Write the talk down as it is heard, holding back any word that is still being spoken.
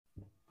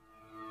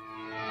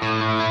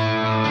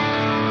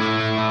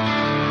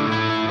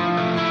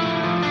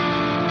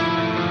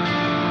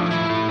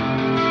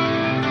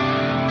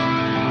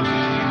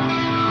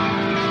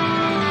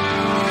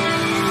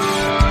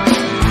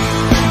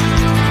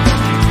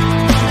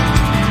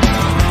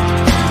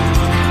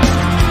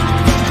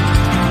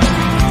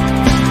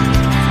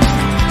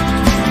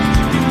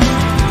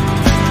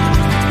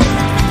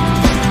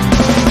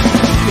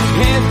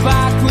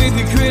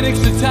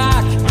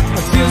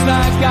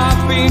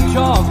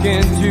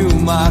talking to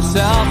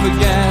myself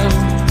again.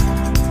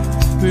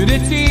 But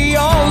it's the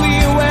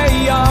only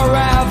way you're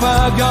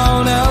ever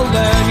gonna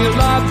learn. You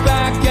look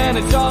back and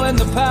it's all in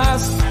the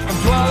past.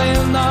 I'm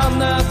dwelling on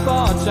the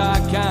thoughts I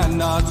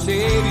cannot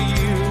say to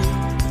you.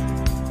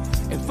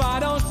 If I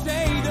don't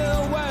say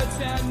the words,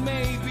 then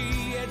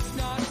maybe it's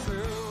not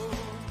true.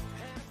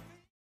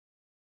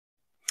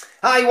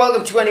 Hi,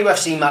 welcome to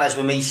NUFC Matters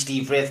with me,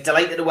 Steve Wraith.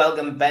 Delighted to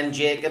welcome Ben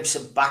Jacobs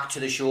back to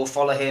the show.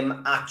 Follow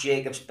him at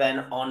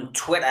JacobsBen on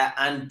Twitter.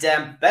 And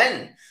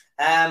Ben,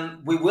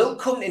 we will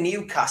come to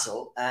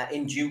Newcastle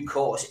in due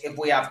course if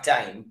we have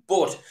time.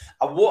 But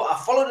I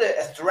followed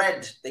a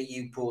thread that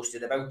you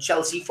posted about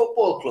Chelsea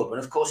Football Club.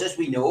 And of course, as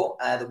we know,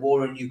 the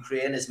war in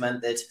Ukraine has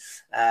meant that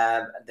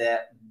the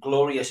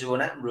glorious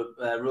owner,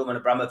 Roman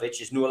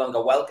Abramovich, is no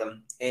longer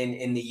welcome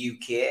in the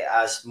UK,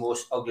 as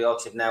most ugly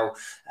ox have now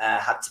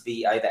had to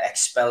be either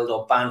expelled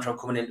or banned from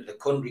coming into the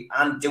country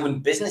and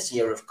doing business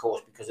here, of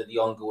course, because of the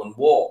ongoing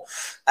war.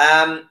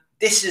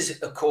 This has,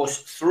 of course,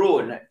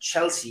 thrown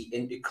Chelsea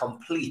into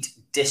complete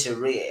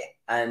disarray.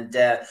 And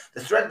the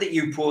thread that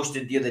you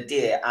posted the other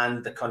day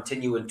and the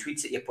continuing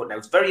tweets that you're putting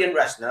out is very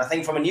interesting. And I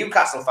think from a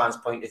Newcastle fan's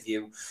point of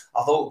view,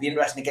 I thought it would be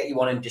interesting to get you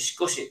on and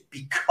discuss it,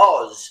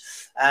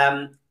 because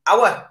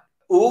our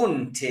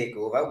own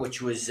takeover,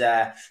 which was,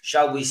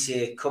 shall we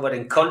say, covered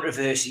in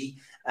controversy,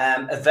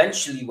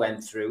 eventually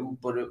went through,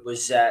 but it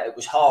was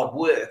hard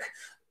work.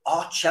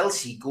 Are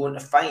Chelsea going to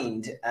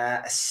find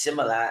a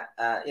similar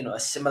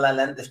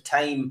length of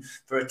time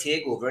for a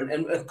takeover?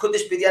 And could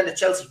this be the end of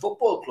Chelsea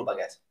Football Club, I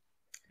guess?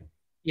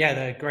 Yeah,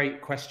 they're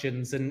great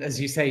questions. And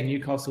as you say,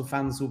 Newcastle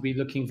fans will be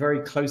looking very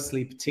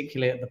closely,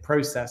 particularly at the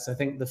process. I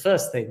think the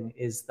first thing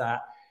is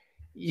that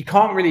you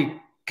can't really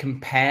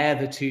compare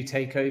the two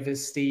takeovers,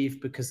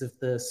 Steve, because of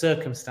the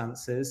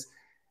circumstances.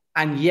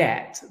 And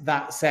yet,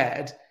 that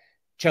said,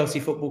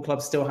 Chelsea Football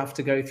Club still have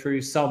to go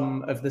through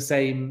some of the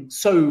same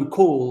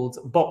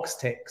so-called box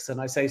ticks. And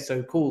I say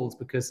so-called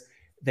because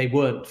they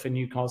weren't for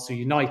Newcastle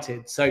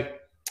United. So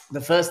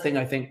the first thing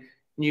I think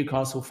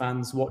Newcastle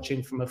fans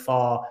watching from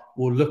afar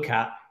will look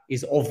at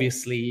is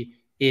obviously,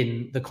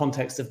 in the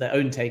context of their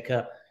own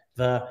taker,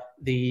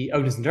 the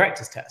owners and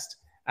directors test.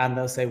 And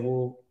they'll say,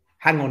 well,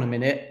 hang on a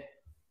minute.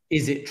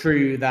 Is it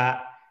true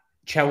that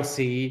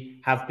Chelsea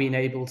have been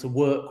able to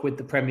work with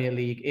the Premier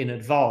League in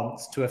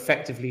advance to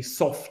effectively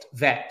soft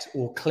vet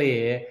or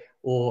clear,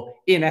 or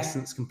in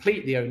essence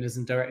complete the owners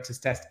and directors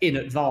test in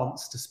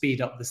advance to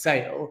speed up the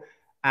sale?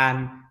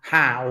 And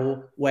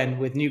how, when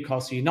with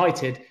Newcastle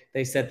United,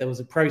 they said there was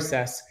a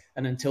process,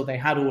 and until they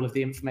had all of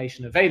the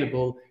information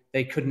available,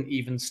 they couldn't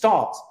even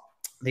start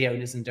the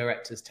owners and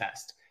directors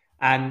test.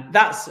 And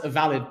that's a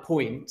valid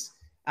point.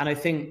 And I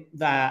think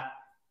that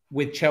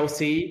with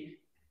Chelsea,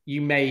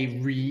 you may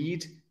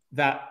read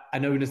that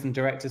an owners and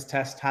directors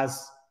test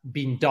has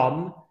been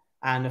done.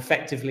 And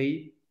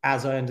effectively,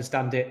 as I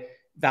understand it,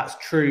 that's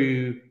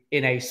true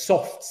in a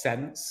soft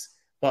sense,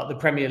 but the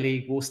Premier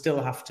League will still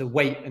have to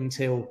wait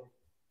until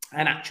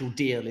an actual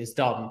deal is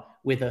done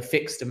with a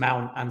fixed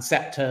amount and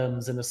set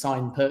terms and a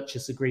signed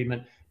purchase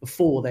agreement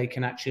before they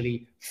can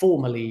actually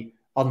formally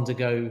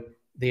undergo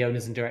the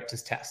owners and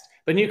directors test.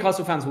 But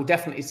Newcastle fans will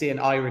definitely see an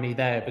irony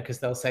there, because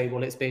they'll say,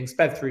 well, it's being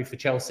sped through for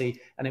Chelsea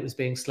and it was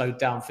being slowed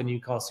down for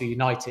Newcastle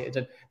United.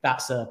 And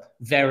that's a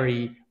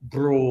very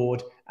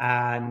broad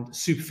and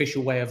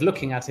superficial way of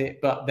looking at it,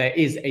 but there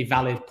is a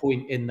valid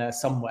point in there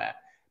somewhere.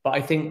 But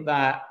I think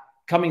that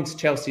coming to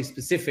Chelsea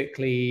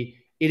specifically,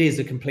 it is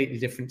a completely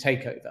different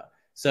takeover.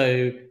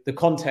 So the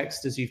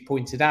context, as you've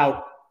pointed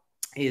out,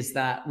 is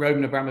that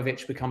Roman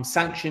Abramovich becomes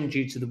sanctioned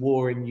due to the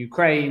war in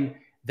Ukraine.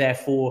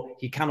 Therefore,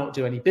 he cannot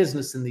do any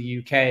business in the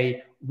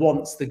UK.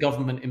 Once the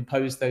government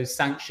impose those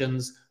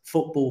sanctions,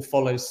 football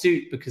follows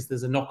suit, because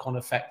there's a knock-on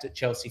effect at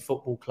Chelsea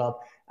Football Club.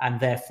 And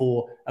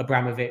therefore,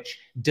 Abramovich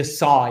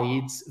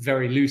decides,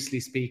 very loosely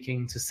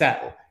speaking, to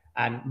sell.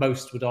 And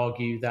most would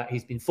argue that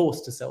he's been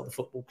forced to sell the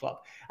football club.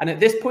 And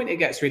at this point, it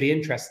gets really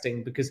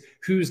interesting, because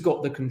who's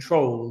got the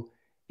control?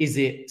 Is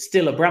it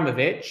still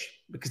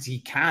Abramovich? Because he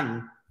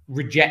can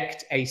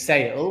reject a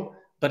sale.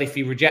 But if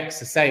he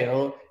rejects a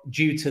sale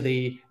due to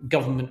the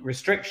government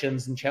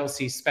restrictions and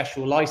Chelsea's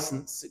special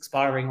license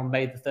expiring on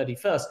May the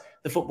 31st,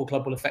 the football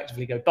club will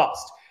effectively go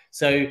bust.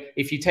 So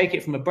if you take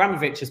it from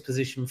Abramovich's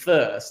position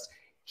first,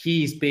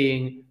 he's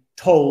being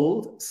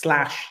told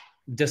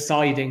 /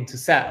 deciding to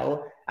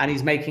sell, and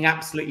he's making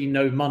absolutely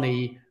no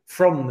money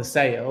from the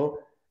sale.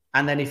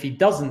 And then if he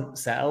doesn't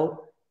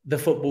sell, the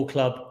football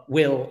club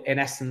will, in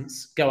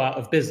essence, go out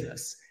of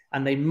business.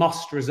 And they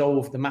must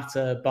resolve the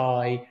matter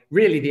by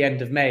really the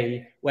end of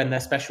May, when their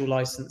special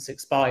license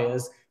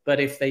expires. But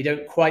if they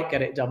don't quite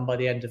get it done by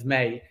the end of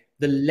May,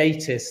 the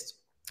latest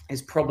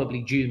is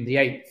probably June the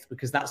 8th,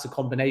 because that's a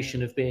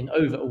combination of being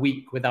over a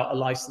week without a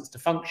license to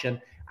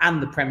function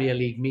and the Premier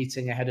League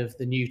meeting ahead of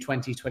the new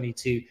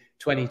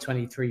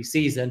 2022-2023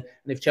 season.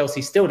 And if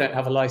Chelsea still don't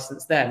have a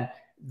license, then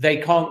they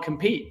can't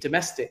compete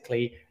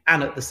domestically.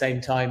 And at the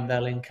same time,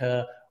 they'll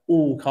incur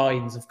all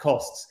kinds of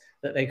costs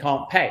that they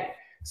can't pay.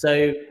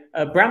 So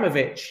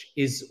Abramovich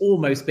is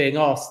almost being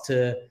asked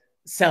to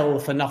sell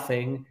for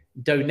nothing,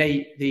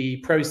 donate the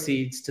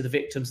proceeds to the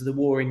victims of the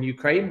war in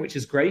Ukraine, which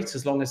is great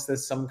as long as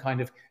there's some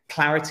kind of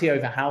clarity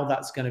over how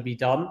that's going to be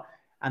done.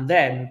 And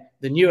then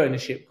the new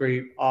ownership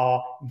group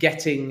are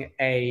getting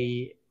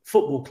a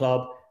football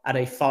club at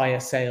a fire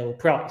sale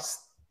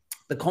price.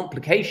 The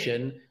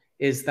complication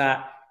is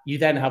that you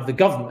then have the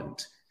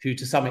government, who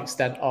to some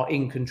extent are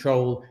in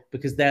control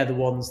because they're the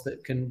ones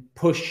that can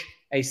push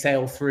a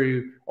sale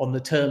through on the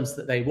terms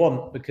that they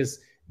want, because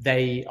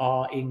they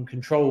are in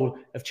control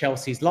of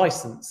Chelsea's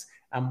license.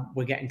 And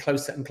we're getting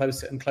closer and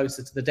closer and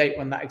closer to the date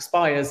when that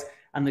expires.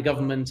 And the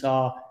government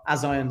are,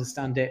 as I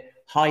understand it,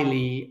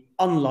 highly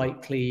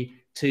unlikely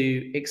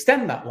to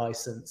extend that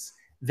license.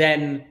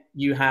 Then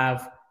you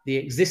have the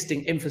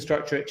existing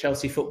infrastructure at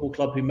Chelsea Football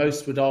Club, who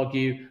most would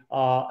argue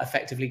are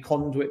effectively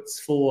conduits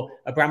for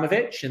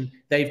Abramovich, and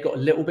they've got a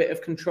little bit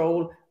of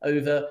control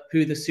over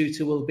who the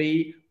suitor will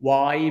be.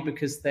 Why?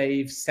 Because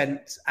they've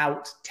sent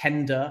out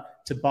tender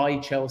to buy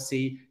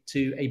Chelsea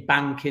to a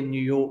bank in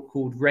New York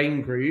called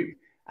Rain Group,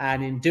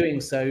 and in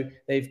doing so,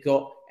 they've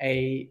got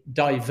a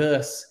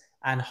diverse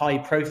and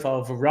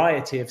high-profile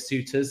variety of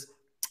suitors.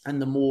 And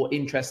the more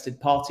interested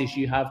parties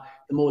you have,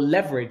 the more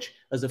leverage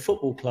as a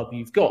football club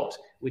you've got,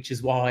 which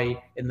is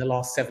why in the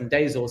last 7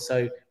 days or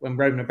so, when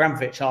Roman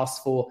Abramovich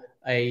asked for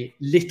a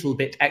little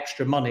bit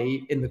extra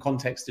money in the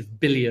context of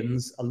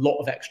billions, a lot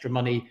of extra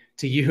money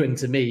to you and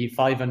to me,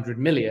 500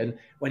 million,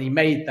 when he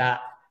made that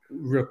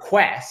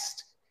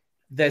request,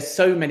 there's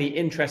so many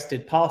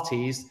interested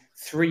parties,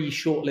 3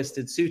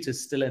 shortlisted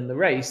suitors still in the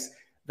race,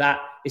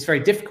 that it's very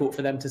difficult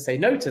for them to say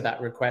no to that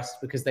request,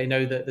 because they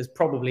know that there's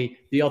probably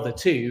the other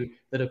 2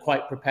 that are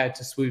quite prepared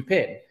to swoop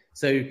in.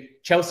 So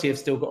Chelsea have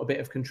still got a bit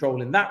of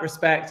control in that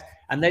respect.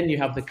 And then you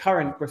have the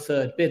current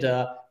preferred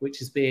bidder,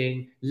 which is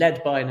being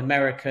led by an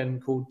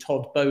American called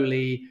Todd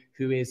Boehly,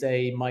 who is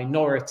a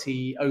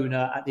minority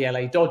owner at the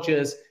LA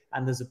Dodgers.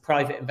 And there's a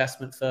private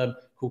investment firm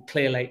called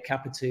Clearlake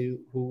Capital,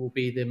 who will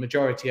be the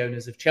majority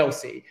owners of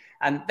Chelsea.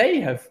 And they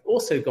have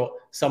also got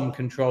some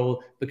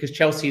control, because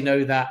Chelsea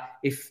know that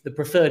if the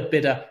preferred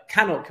bidder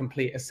cannot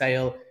complete a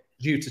sale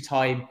due to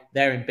time,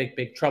 they're in big,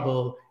 big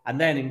trouble.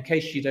 And then in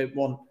case you don't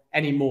want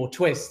any more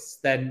twists,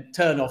 then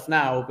turn off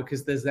now,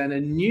 because there's then a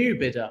new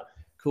bidder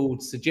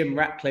called Sir Jim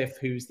Ratcliffe,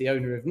 who's the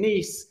owner of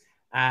Nice.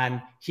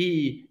 And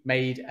he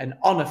made an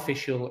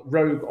unofficial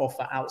rogue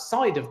offer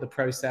outside of the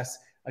process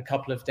a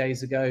couple of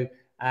days ago.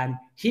 And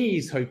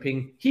he's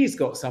hoping he's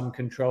got some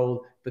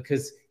control,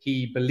 because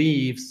he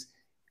believes,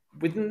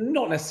 with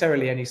not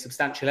necessarily any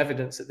substantial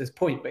evidence at this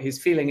point, but his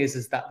feeling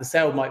is that the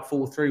sale might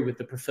fall through with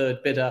the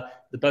preferred bidder,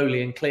 the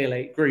Boehly and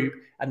Clearlake Group,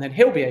 and then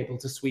he'll be able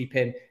to sweep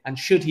in. And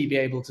should he be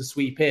able to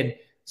sweep in,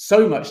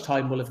 so much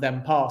time will have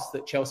then passed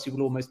that Chelsea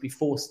will almost be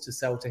forced to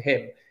sell to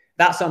him.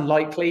 That's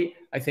unlikely.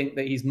 I think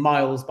that he's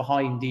miles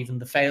behind even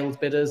the failed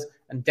bidders,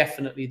 and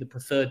definitely the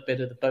preferred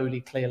bidder, the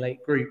Boehly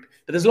Clearlake Group.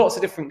 But there's lots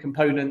of different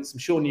components. I'm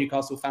sure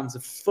Newcastle fans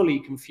are fully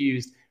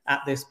confused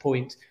at this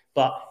point,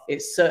 but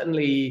it's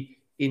certainly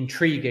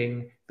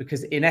intriguing,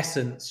 because in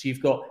essence,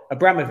 you've got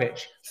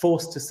Abramovich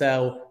forced to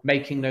sell,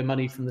 making no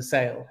money from the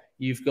sale.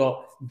 You've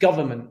got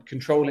government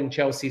controlling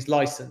Chelsea's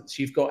license.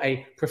 You've got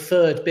a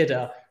preferred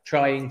bidder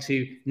trying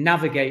to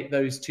navigate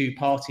those 2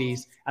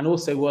 parties and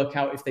also work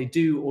out if they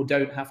do or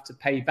don't have to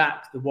pay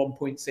back the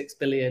 1.6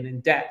 billion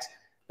in debt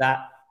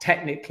that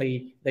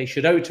technically they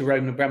should owe to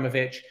Roman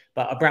Abramovich,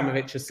 but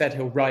Abramovich has said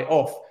he'll write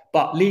off.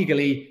 But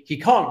legally, he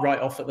can't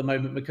write off at the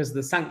moment because of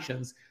the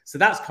sanctions. So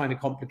that's kind of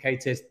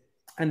complicated.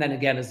 And then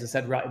again, as I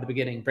said right at the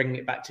beginning, bringing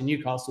it back to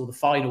Newcastle, the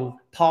final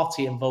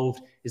party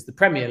involved is the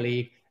Premier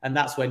League. And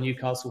that's where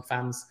Newcastle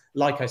fans,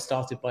 like I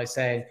started by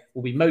saying,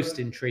 will be most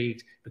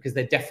intrigued, because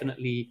there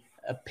definitely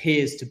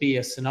appears to be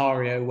a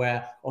scenario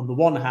where, on the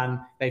one hand,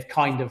 they've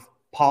kind of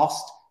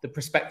passed the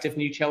prospective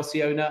new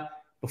Chelsea owner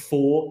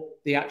before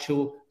the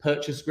actual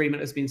purchase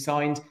agreement has been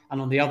signed. And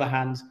on the other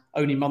hand,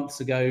 only months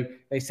ago,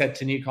 they said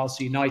to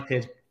Newcastle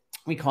United,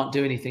 we can't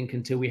do anything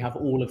until we have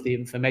all of the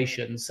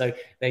information. So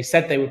they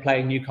said they were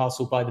playing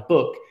Newcastle by the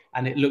book,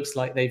 and it looks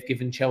like they've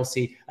given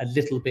Chelsea a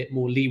little bit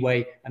more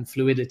leeway and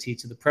fluidity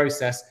to the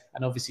process.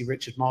 And obviously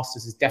Richard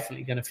Masters is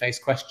definitely going to face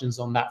questions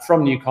on that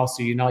from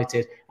Newcastle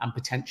United and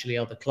potentially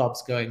other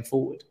clubs going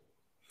forward.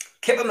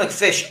 Kipper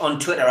McFish on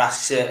Twitter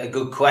asks a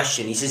good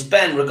question. He says,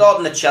 Ben,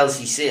 regarding the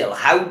Chelsea sale,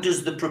 how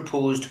does the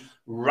proposed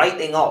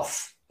writing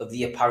off of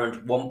the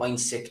apparent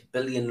 1.6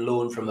 billion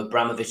loan from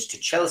Abramovich to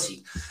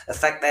Chelsea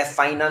affect their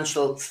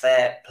financial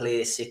fair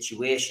play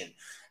situation?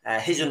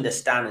 His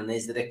understanding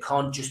is that it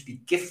can't just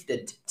be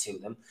gifted to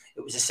them.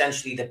 It was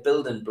essentially the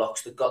building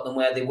blocks that got them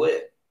where they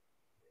were.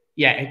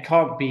 Yeah, it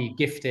can't be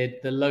gifted.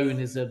 The loan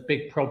is a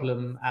big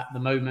problem at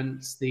the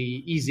moment.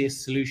 The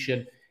easiest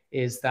solution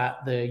is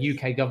that the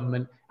UK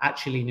government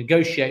actually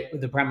negotiate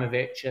with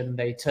Abramovich and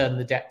they turn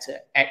the debt to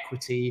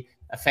equity,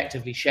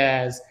 effectively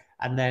shares.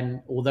 And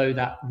then, although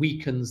that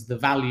weakens the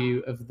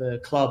value of the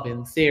club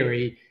in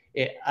theory,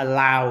 it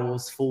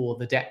allows for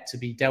the debt to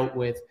be dealt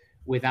with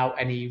without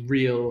any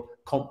real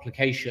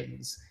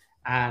complications.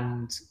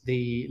 And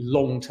the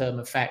long-term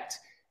effect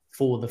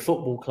for the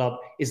football club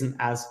isn't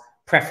as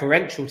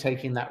preferential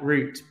taking that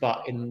route,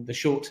 but in the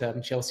short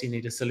term, Chelsea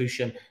need a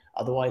solution.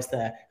 Otherwise,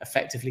 they're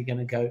effectively going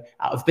to go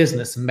out of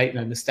business. And make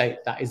no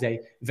mistake, that is a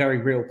very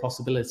real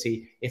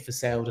possibility if a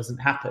sale doesn't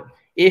happen.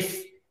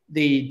 If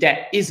the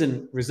debt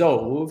isn't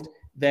resolved,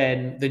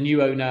 then the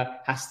new owner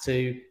has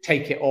to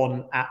take it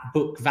on at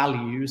book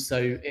value.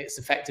 So it's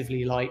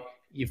effectively like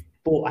you've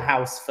bought a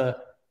house for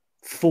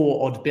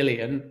 4 odd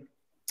billion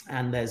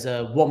and there's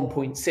a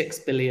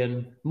 1.6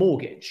 billion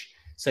mortgage.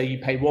 So you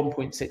pay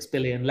 1.6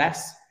 billion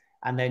less,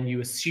 and then you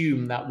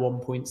assume that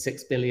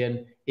 1.6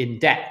 billion in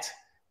debt.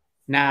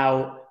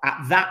 Now, at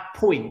that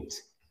point,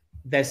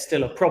 there's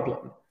still a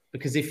problem,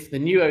 because if the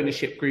new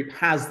ownership group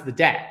has the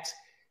debt,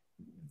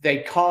 they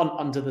can't,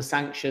 under the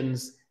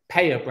sanctions,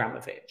 pay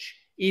Abramovich,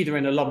 either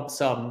in a lump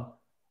sum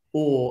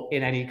or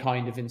in any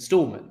kind of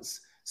installments.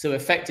 So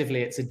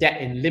effectively, it's a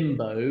debt in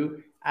limbo,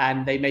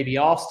 and they may be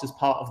asked as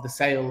part of the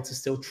sale to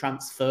still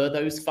transfer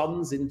those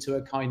funds into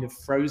a kind of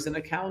frozen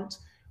account,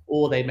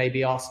 or they may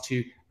be asked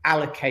to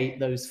allocate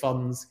those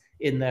funds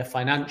in their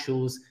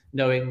financials,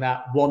 knowing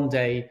that one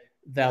day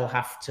they'll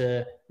have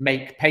to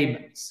make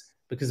payments,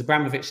 because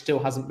Abramovich still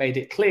hasn't made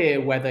it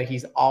clear whether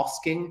he's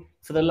asking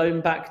for the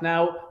loan back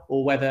now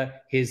or whether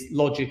his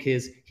logic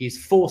is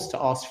he's forced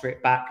to ask for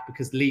it back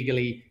because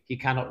legally he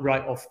cannot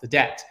write off the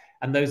debt.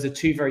 And those are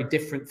two very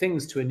different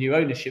things to a new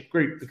ownership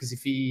group, because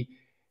if he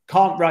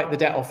can't write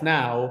the debt off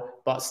now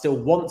but still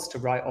wants to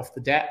write off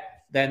the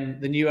debt, then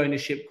the new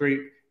ownership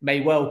group may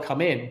well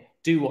come in,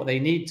 do what they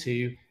need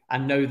to,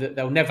 and know that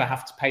they'll never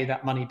have to pay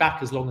that money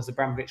back as long as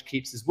Abramovich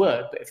keeps his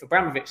word. But if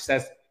Abramovich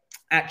says,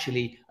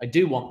 actually, I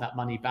do want that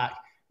money back,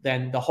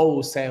 then the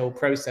whole sale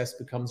process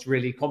becomes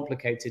really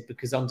complicated,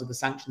 because under the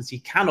sanctions, he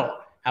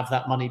cannot have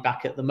that money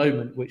back at the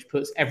moment, which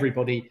puts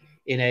everybody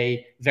in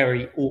a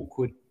very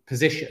awkward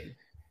position.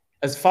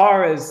 As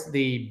far as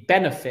the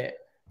benefit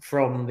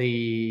from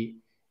the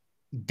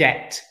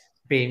debt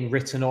being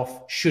written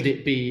off, should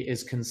it be,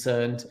 is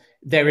concerned,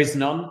 there is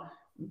none.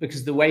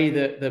 Because the way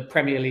that the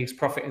Premier League's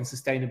profit and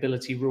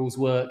sustainability rules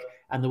work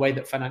and the way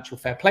that financial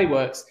fair play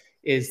works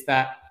is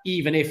that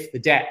even if the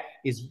debt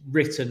is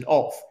written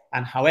off,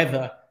 and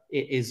however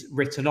it is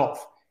written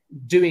off,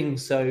 doing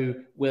so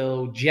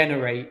will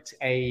generate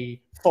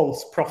a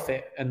false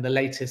profit in the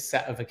latest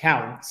set of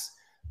accounts,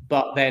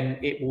 but then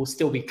it will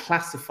still be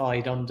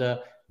classified under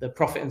the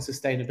profit and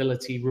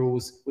sustainability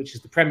rules, which is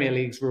the Premier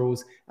League's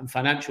rules, and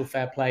financial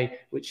fair play,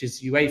 which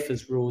is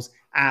UEFA's rules,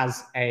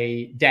 as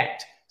a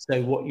debt. So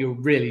what you're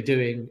really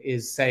doing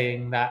is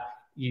saying that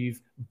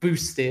you've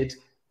boosted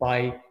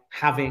by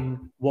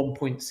having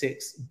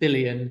 1.6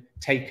 billion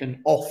taken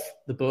off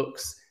the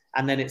books,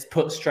 and then it's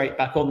put straight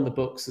back on the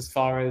books as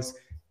far as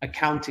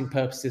accounting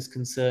purposes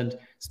concerned,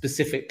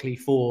 specifically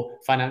for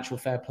financial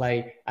fair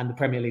play and the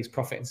Premier League's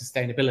profit and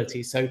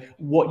sustainability. So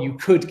what you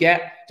could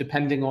get,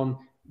 depending on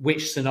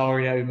which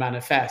scenario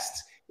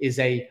manifests, is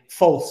a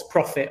false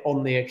profit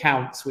on the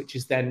accounts, which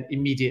is then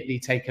immediately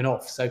taken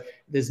off. So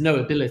there's no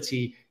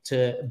ability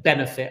to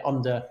benefit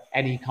under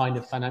any kind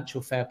of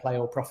financial fair play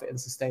or profit and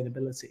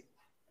sustainability.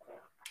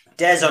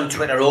 Des on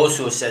Twitter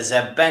also says,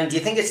 Ben, do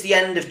you think it's the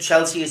end of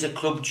Chelsea as a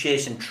club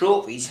chasing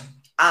trophies?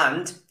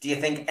 And do you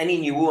think any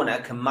new owner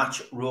can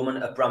match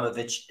Roman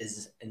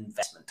Abramovich's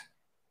investment?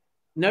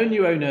 No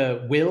new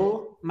owner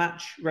will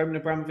match Roman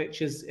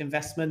Abramovich's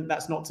investment.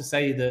 That's not to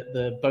say that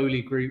the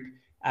Bowley Group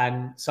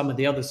and some of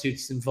the other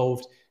suitors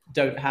involved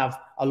don't have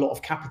a lot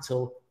of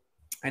capital.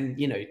 And,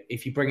 you know,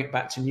 if you bring it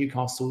back to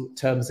Newcastle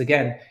terms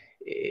again,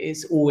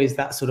 it's always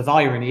that sort of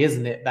irony,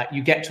 isn't it? That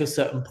you get to a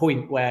certain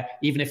point where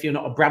even if you're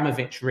not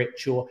Abramovich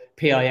rich or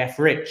PIF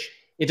rich,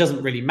 it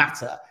doesn't really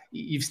matter.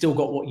 You've still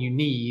got what you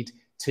need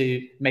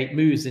to make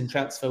moves in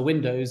transfer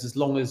windows, as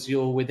long as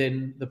you're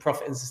within the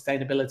profit and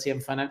sustainability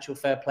and financial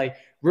fair play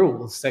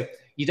rules. So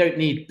you don't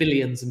need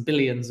billions and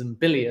billions and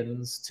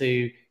billions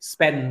to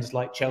spend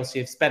like Chelsea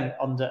have spent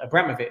under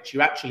Abramovich.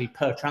 You actually,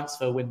 per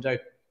transfer window,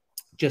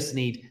 just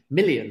need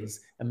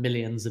millions and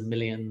millions and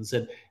millions.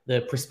 And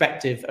the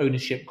prospective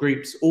ownership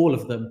groups, all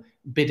of them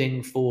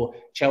bidding for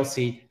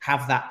Chelsea,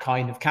 have that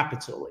kind of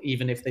capital,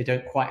 even if they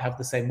don't quite have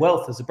the same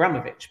wealth as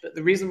Abramovich. But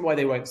the reason why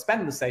they won't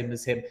spend the same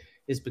as him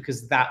is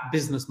because that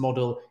business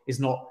model is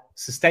not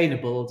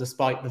sustainable,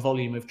 despite the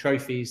volume of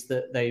trophies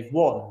that they've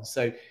won.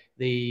 So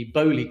the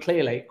Bowley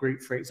Clearlake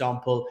Group, for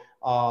example,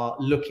 are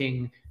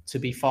looking to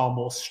be far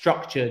more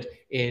structured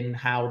in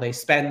how they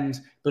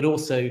spend, but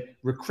also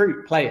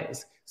recruit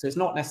players. So it's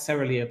not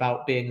necessarily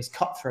about being as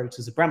cutthroat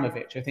as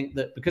Abramovich. I think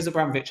that because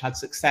Abramovich had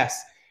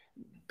success,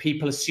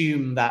 people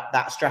assume that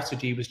that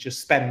strategy was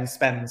just spend,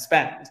 spend,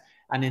 spend.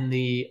 And in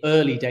the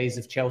early days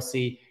of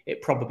Chelsea,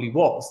 it probably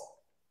was.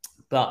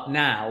 But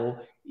now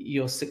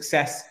your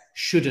success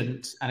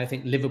shouldn't, and I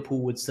think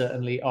Liverpool would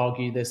certainly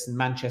argue this, and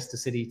Manchester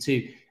City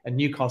too, and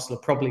Newcastle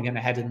are probably going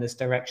to head in this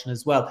direction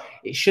as well.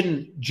 It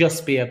shouldn't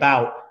just be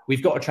about,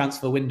 we've got a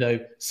transfer window,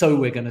 so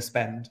we're going to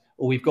spend,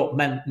 or we've got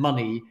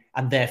money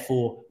and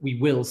therefore we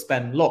will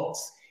spend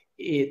lots.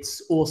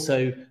 It's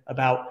also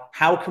about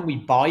how can we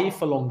buy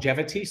for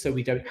longevity so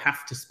we don't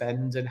have to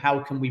spend, and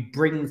how can we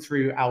bring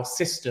through our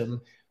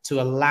system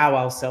to allow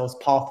ourselves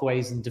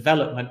pathways and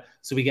development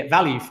so we get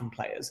value from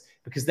players.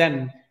 Because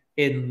then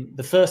in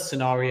the first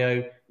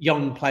scenario,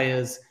 young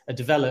players are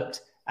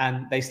developed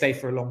and they stay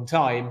for a long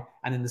time.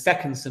 And in the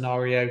second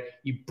scenario,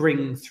 you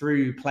bring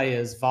through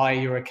players via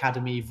your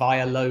academy,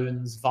 via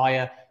loans,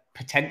 via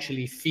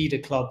potentially feeder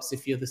clubs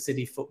if you're the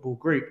City Football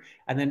Group.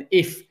 And then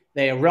if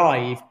they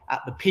arrive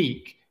at the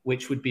peak,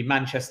 which would be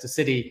Manchester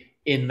City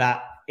in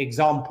that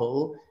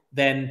example,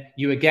 then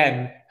you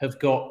again have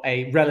got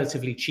a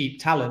relatively cheap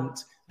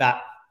talent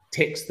that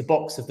ticks the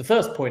box of the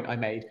first point I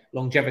made,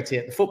 longevity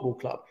at the football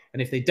club.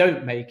 And if they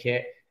don't make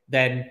it,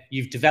 then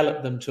you've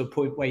developed them to a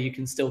point where you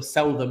can still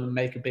sell them and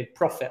make a big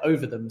profit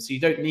over them. So you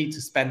don't need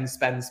to spend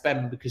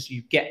because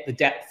you get the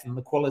depth and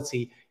the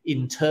quality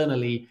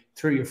internally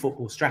through your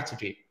football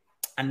strategy.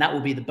 And that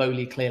will be the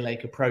Boehly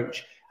Clearlake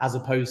approach, as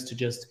opposed to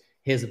just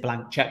here's a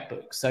blank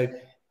checkbook. So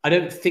I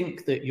don't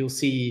think that you'll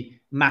see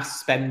mass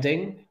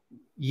spending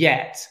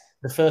yet.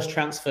 The first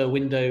transfer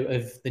window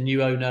of the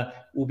new owner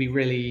will be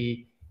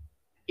really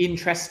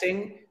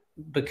interesting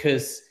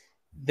because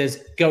there's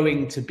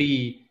going to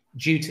be,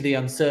 due to the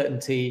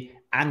uncertainty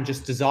and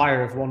just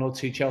desire of one or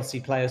two Chelsea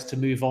players to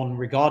move on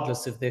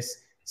regardless of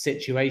this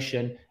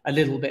situation, a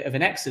little bit of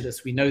an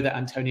exodus. We know that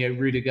Antonio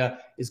Rudiger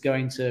is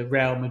going to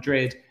Real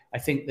Madrid. I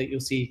think that you'll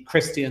see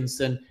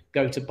Christensen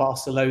go to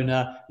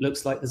Barcelona.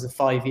 Looks like there's a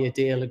 5-year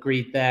deal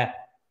agreed there.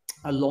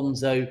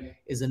 Alonso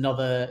is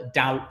another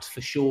doubt for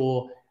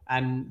sure.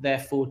 And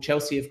therefore,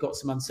 Chelsea have got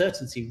some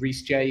uncertainty.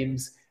 Reece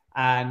James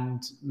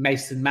and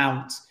Mason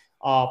Mount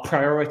are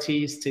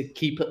priorities to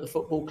keep at the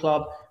football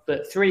club,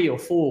 but 3 or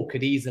 4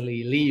 could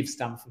easily leave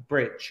Stamford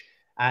Bridge,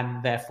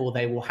 and therefore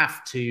they will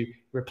have to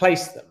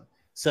replace them.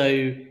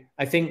 So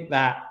I think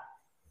that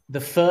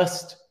the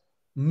first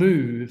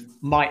move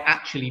might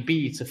actually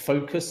be to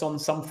focus on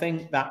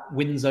something that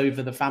wins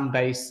over the fan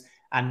base,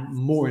 and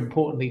more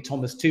importantly,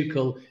 Thomas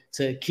Tuchel,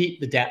 to keep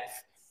the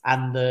depth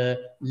and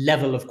the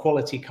level of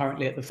quality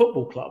currently at the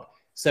football club.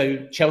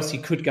 So Chelsea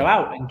could go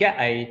out and get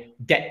a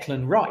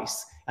Declan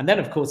Rice. And then,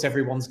 of course,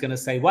 everyone's going to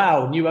say,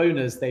 wow, new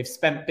owners, they've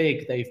spent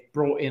big, they've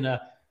brought in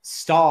a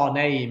star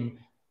name,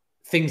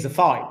 things are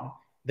fine.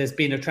 There's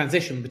been a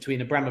transition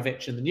between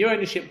Abramovich and the new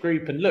ownership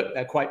group, and look,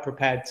 they're quite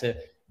prepared to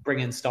bring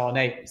in star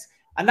names.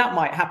 And that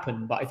might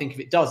happen, but I think if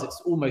it does,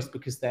 it's almost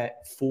because they're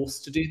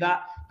forced to do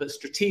that. But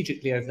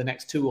strategically, over the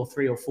next 2 or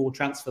 3 or 4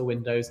 transfer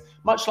windows,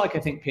 much like I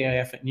think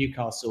PAF at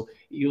Newcastle,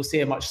 you'll see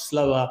a much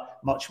slower,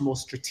 much more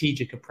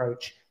strategic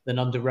approach than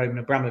under Roman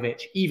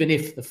Abramovich, even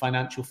if the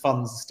financial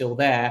funds are still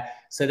there.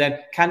 So then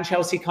can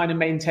Chelsea kind of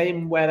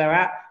maintain where they're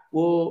at?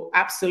 Well,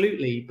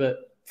 absolutely, but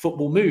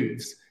football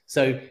moves.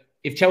 So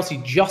if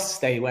Chelsea just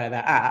stay where they're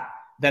at,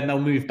 then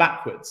they'll move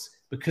backwards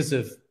because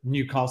of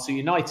Newcastle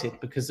United,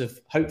 because of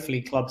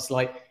hopefully clubs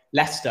like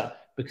Leicester,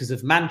 because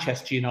of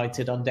Manchester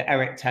United under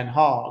Eric Ten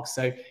Hag.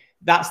 So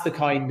that's the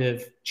kind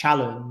of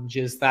challenge,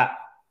 is that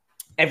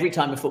every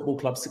time a football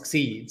club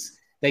succeeds,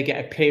 they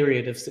get a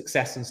period of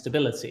success and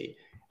stability.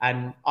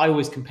 And I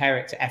always compare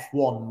it to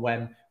F1,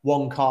 when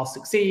one car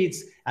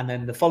succeeds and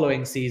then the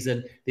following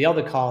season, the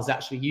other cars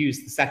actually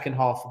use the second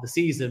half of the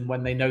season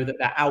when they know that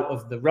they're out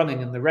of the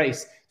running and the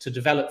race to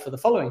develop for the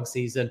following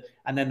season.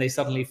 And then they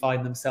suddenly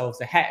find themselves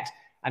ahead.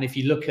 And if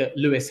you look at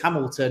Lewis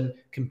Hamilton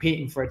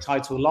competing for a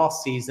title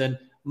last season,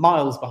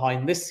 miles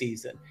behind this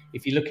season.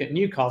 If you look at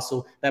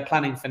Newcastle, they're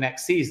planning for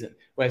next season.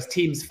 Whereas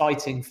teams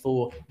fighting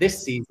for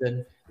this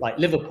season, like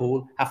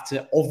Liverpool, have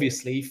to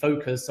obviously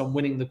focus on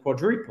winning the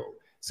quadruple.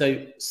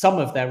 So some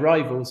of their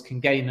rivals can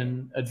gain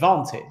an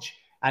advantage,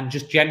 and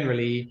just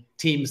generally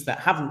teams that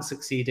haven't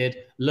succeeded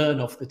learn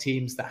off the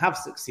teams that have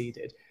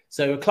succeeded.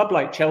 So a club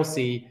like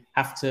Chelsea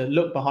have to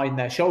look behind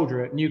their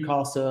shoulder at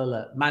Newcastle,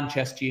 at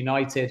Manchester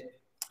United,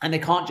 and they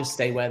can't just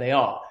stay where they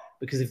are,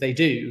 because if they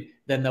do,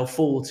 then they'll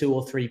fall 2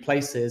 or 3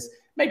 places,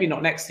 maybe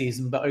not next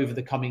season, but over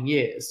the coming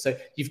years. So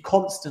you've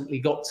constantly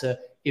got to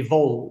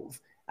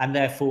evolve. And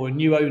therefore, a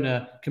new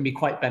owner can be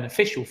quite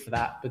beneficial for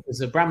that,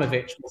 because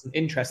Abramovich wasn't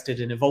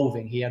interested in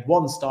evolving. He had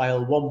one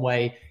style, one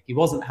way. He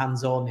wasn't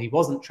hands-on. He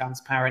wasn't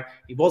transparent.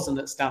 He wasn't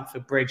at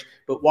Stamford Bridge.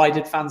 But why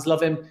did fans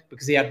love him?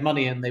 Because he had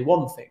money and they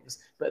won things.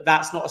 But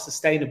that's not a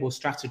sustainable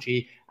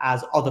strategy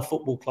as other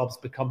football clubs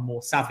become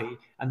more savvy.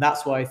 And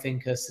that's why I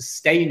think a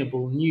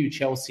sustainable new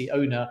Chelsea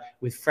owner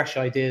with fresh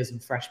ideas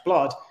and fresh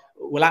blood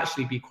will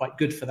actually be quite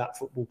good for that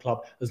football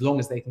club, as long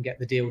as they can get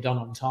the deal done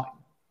on time.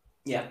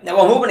 Yeah. Now,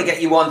 I'm hoping to get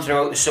you on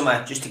throughout the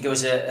summer just to give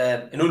us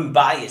an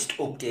unbiased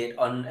update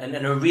on and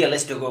a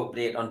realistic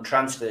update on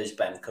transfers,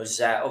 Ben,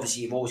 because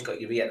obviously you've always got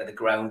your ear to the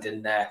ground,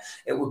 and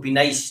it would be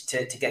nice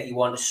to get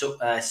you on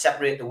to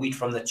separate the wheat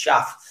from the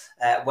chaff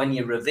when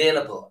you're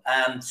available.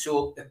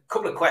 So a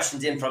couple of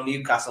questions in from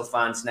Newcastle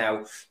fans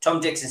now.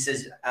 Tom Dixon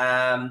says,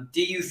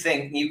 do you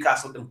think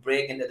Newcastle can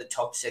break into the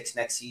top 6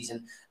 next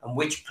season? And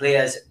which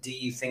players do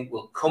you think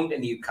will come to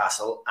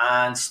Newcastle?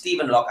 And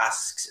Stephen Locke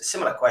asks a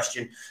similar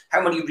question.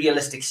 How many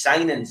realistic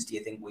signings do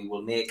you think we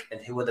will make, and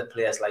who are the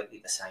players likely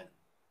to sign?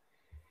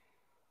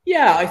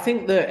 Yeah, I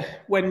think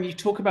that when you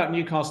talk about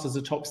Newcastle as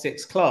a top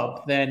six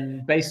club,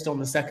 then based on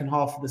the second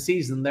half of the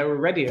season, they're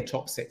already a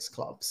top six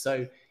club.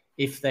 So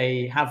if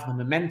they have the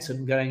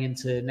momentum going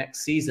into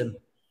next season,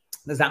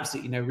 there's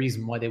absolutely no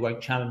reason why they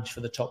won't challenge for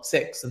the top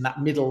six. And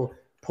that middle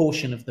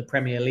portion of the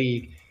Premier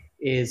League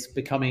is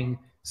becoming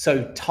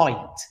so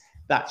tight.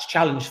 That's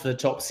challenge for the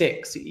top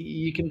six.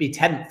 You can be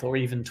 10th or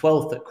even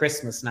 12th at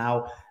Christmas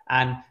now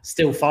and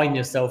still find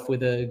yourself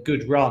with a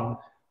good run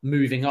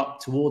moving up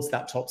towards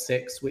that top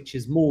six, which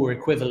is more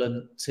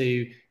equivalent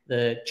to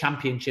the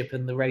championship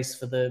and the race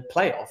for the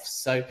playoffs.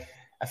 So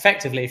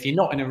effectively, if you're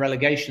not in a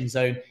relegation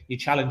zone, you're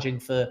challenging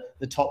for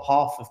the top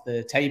half of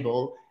the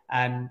table,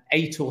 and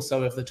 8 or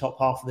so of the top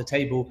half of the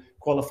table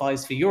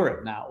qualifies for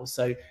Europe now.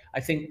 So I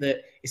think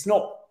that it's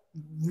not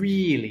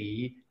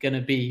really going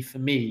to be, for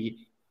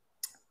me,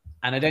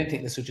 and I don't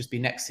think this will just be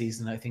next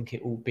season. I think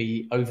it will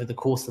be over the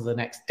course of the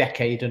next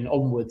decade and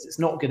onwards. It's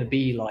not going to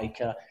be like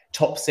a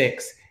top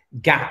six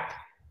gap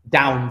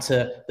down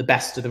to the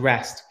best of the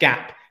rest,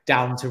 gap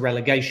down to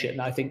relegation.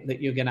 I think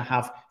that you're going to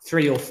have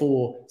 3 or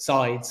 4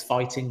 sides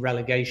fighting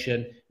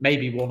relegation,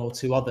 maybe 1 or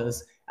 2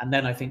 others. And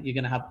then I think you're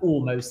going to have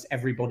almost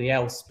everybody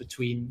else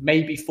between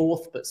maybe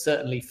 4th, but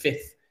certainly 5th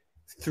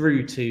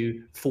through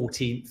to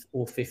 14th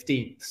or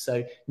 15th.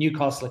 So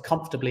Newcastle are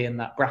comfortably in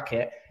that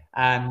bracket.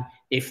 And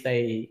if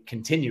they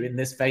continue in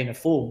this vein of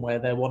form, where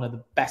they're one of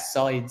the best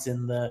sides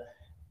in the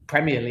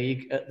Premier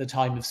League at the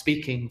time of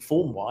speaking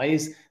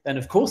form-wise, then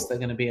of course they're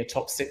going to be a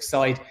top 6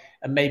 side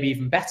and maybe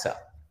even better.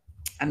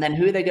 And then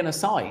who are they going to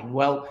sign?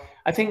 Well,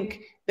 I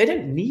think they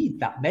don't need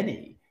that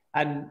many.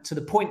 And to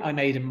the point I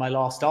made in my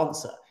last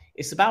answer,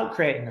 it's about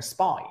creating a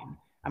spine.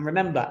 And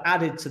remember,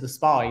 added to the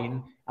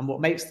spine, and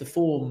what makes the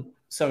form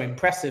so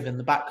impressive in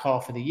the back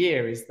half of the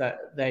year is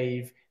that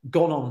they've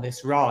gone on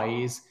this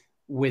rise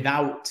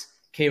without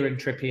Kieran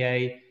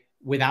Trippier,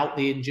 without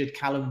the injured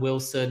Callum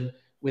Wilson,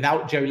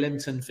 without Joe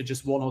Linton for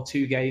just 1 or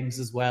 2 games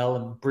as well.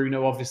 And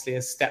Bruno obviously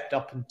has stepped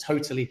up and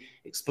totally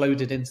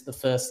exploded into the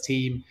first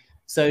team.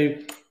 So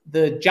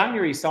the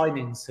January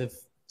signings have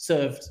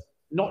served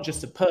not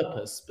just a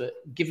purpose, but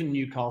given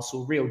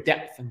Newcastle real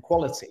depth and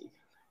quality.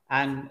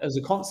 And as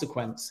a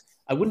consequence,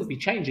 I wouldn't be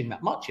changing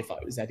that much if I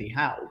was Eddie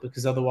Howe,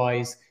 because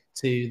otherwise,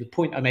 to the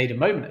point I made a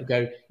moment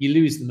ago, you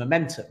lose the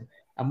momentum.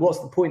 And what's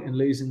the point in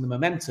losing the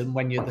momentum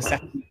when you're the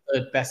second,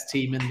 third best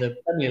team in the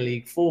Premier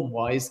League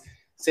form-wise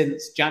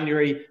since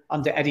January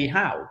under Eddie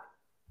Howe?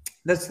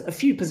 There's a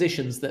few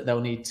positions that they'll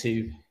need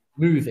to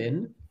move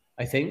in,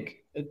 I think.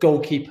 A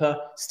goalkeeper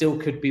still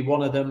could be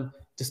one of them,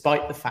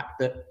 despite the fact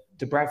that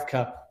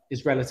Dubravka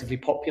is relatively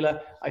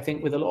popular. I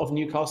think with a lot of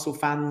Newcastle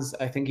fans,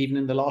 I think even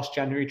in the last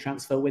January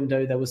transfer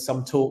window, there was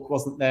some talk,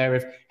 wasn't there,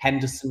 of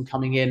Henderson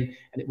coming in,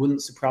 and it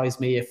wouldn't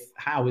surprise me if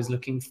Howe is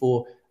looking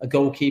for a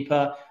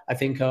goalkeeper. I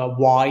think a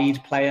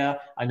wide player.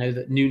 I know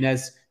that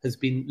Nunez has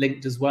been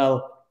linked as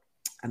well,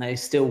 and I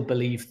still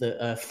believe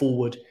that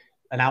forward,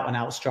 an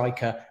out-and-out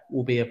striker,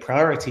 will be a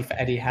priority for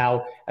Eddie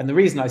Howe. And the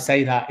reason I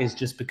say that is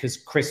just because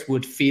Chris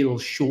Wood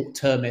feels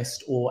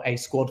short-termist or a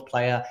squad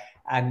player,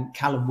 and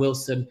Callum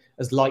Wilson,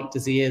 as liked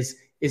as he is,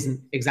 isn't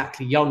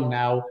exactly young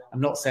now.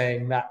 I'm not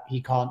saying that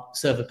he can't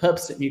serve a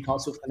purpose at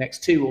Newcastle for the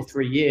next 2 or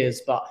 3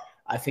 years, but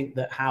I think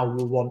that Howe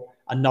will want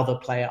another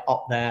player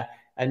up there.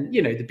 And,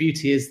 you know, the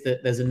beauty is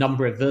that there's a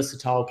number of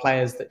versatile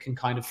players that can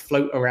kind of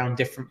float around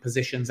different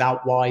positions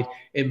out wide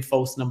in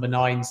false number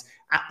 9s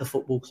at the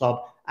football club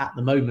at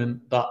the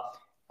moment. But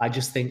I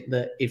just think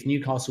that if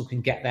Newcastle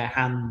can get their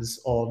hands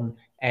on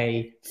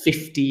a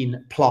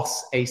 15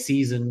 plus a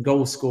season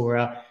goal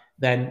scorer,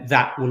 then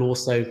that will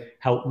also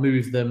help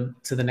move them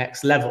to the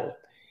next level.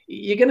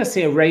 You're going to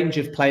see a range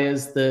of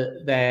players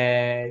that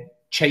they're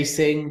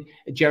chasing.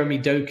 Jeremy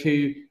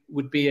Doku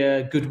would be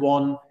a good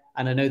one.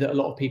 And I know that a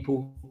lot of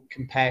people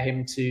compare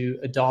him to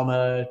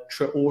Adama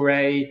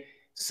Traore.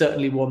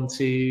 Certainly one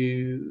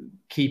to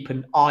keep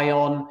an eye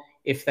on.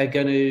 If they're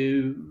going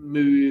to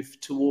move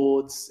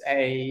towards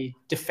a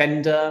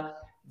defender,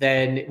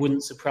 then it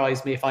wouldn't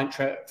surprise me if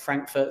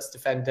Frankfurt's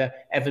defender,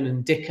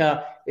 Evan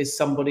Ndicka, is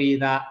somebody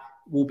that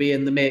will be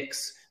in the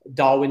mix.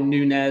 Darwin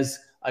Nunez,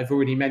 I've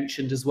already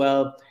mentioned as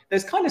well.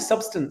 There's kind of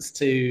substance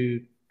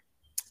to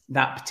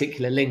that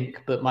particular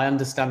link, but my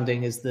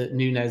understanding is that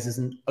Nunez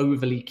isn't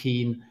overly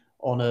keen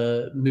on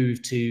a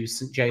move to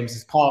St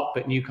James's Park,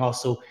 but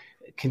Newcastle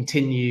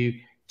continue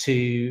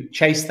to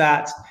chase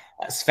that.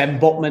 Sven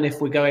Botman, if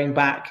we're going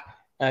back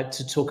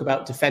to talk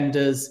about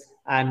defenders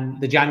and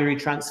the January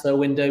transfer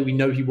window, we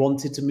know he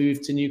wanted to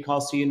move to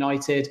Newcastle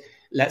United.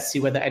 Let's see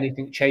whether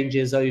anything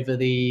changes over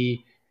the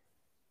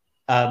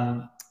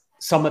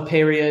summer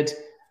period,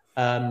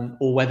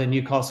 or whether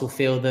Newcastle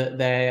feel that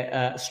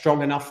they're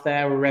strong enough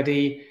there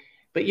already.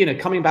 But, you know,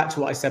 coming back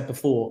to what I said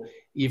before,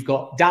 you've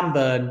got Dan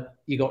Burn,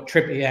 you got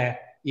Trippier,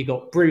 you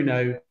got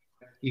Bruno,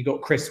 you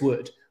got Chris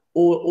Wood.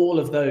 All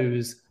of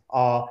those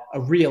are a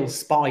real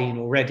spine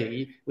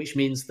already, which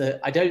means that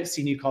I don't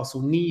see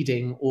Newcastle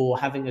needing or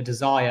having a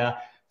desire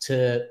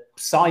to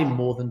sign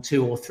more than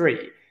 2 or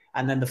 3.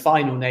 And then the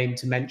final name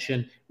to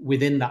mention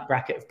within that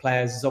bracket of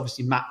players is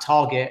obviously Matt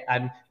Targett,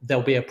 and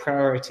there'll be a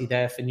priority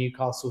there for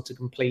Newcastle to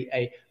complete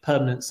a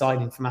permanent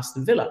signing from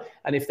Aston Villa.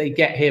 And if they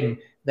get him,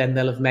 then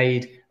they'll have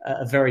made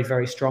a very,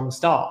 very strong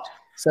start.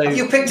 So, have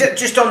you picked up,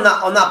 just on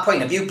that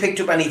point, have you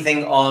picked up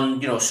anything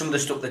on, some of the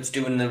stuff that's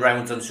doing the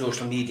rounds on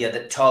social media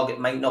that Targett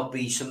might not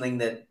be something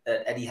that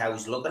Eddie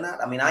Howe's looking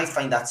at? I mean, I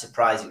find that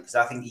surprising because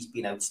I think he's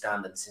been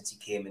outstanding since he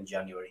came in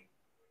January.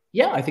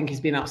 Yeah, I think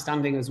he's been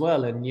outstanding as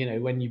well. And,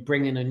 when you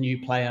bring in a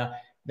new player,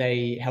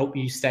 they help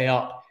you stay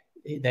up.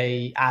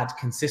 They add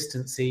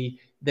consistency.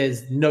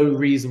 There's no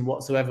reason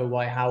whatsoever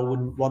why Howe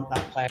wouldn't want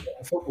that player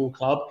at a football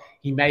club.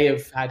 He may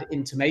have had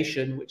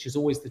intimation, which is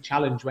always the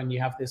challenge when you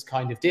have this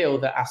kind of deal,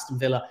 that Aston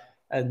Villa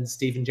and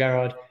Steven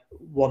Gerrard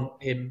want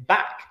him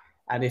back.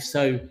 And if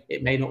so,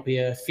 it may not be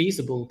a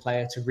feasible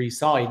player to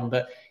re-sign,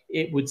 but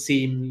it would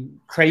seem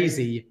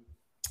crazy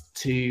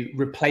to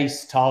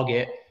replace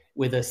Targett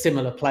with a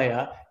similar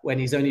player when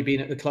he's only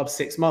been at the club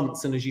 6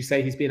 months. And as you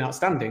say, he's been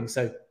outstanding.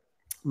 So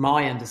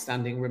my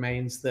understanding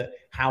remains that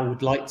Howe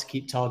would like to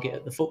keep Targett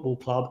at the football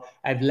club.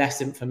 I have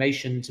less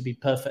information, to be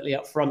perfectly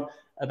upfront,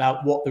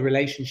 about what the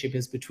relationship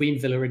is between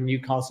Villa and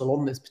Newcastle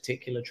on this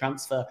particular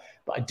transfer.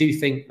 But I do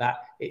think that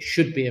it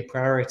should be a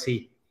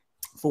priority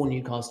for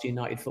Newcastle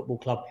United Football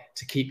Club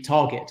to keep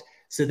Targett.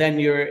 So then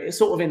you're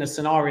sort of in a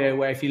scenario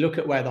where if you look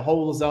at where the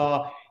holes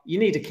are, you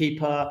need a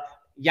keeper.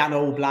 Jan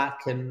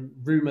Oblak and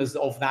rumours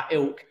of that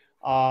ilk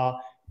are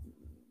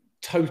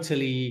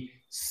totally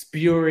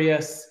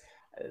spurious.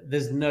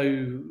 There's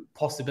no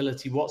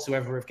possibility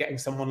whatsoever of getting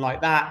someone like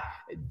that.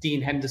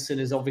 Dean Henderson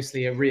is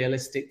obviously a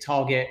realistic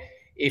target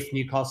if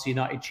Newcastle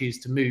United choose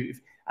to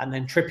move. And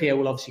then Trippier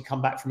will obviously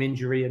come back from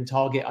injury, and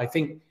Targett, I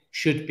think,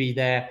 should be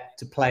there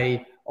to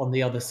play on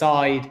the other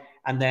side.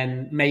 And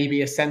then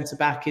maybe a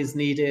centre-back is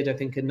needed. I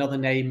think another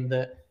name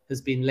that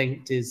has been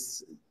linked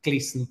is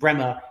Gleison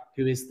Bremer,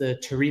 who is the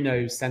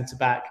Torino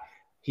centre-back.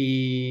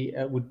 He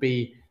would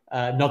be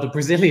another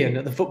Brazilian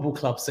at the football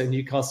club, so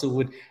Newcastle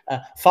would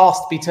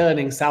fast be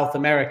turning South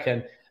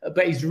American.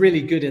 But he's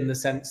really good in the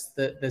sense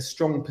that there's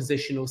strong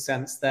positional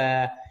sense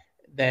there.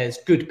 There's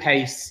good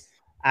pace,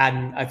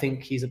 and I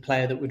think he's a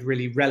player that would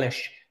really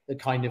relish the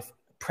kind of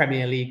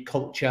Premier League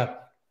culture,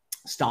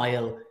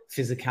 style,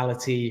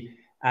 physicality,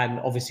 and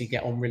obviously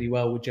get on really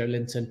well with Joe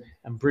Linton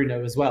and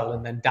Bruno as well.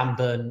 And then Dan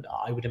Burn,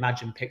 I would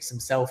imagine, picks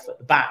himself at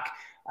the back.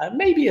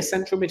 Maybe a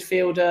central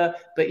midfielder,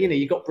 but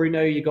you got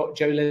Bruno, you got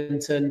Joe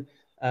Linton.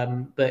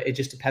 But it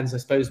just depends, I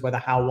suppose, whether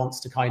Howe wants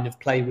to kind of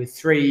play with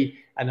three,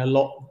 and a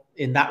lot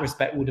in that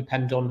respect will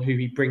depend on who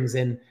he brings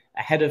in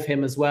ahead of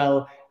him as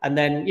well. And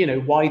then,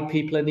 wide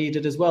people are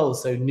needed as well.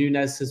 So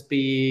Nunes has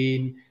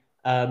been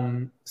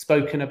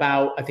spoken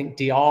about. I think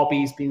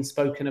Diaby's been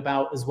spoken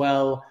about as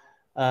well.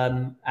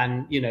 And,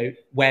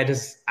 where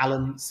does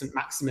Alan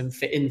St-Maximin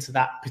fit into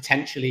that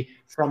potentially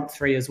front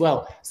three as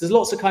well? So there's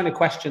lots of kind of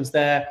questions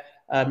there.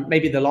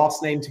 Maybe the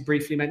last name to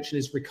briefly mention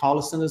is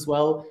Richarlison as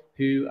well,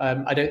 who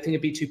I don't think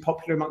would be too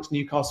popular amongst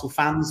Newcastle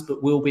fans,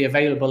 but will be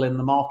available in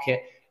the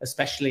market,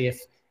 especially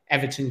if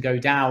Everton go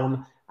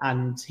down,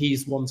 and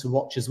he's one to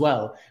watch as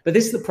well. But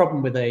this is the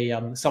problem with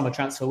a summer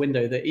transfer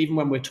window, that even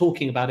when we're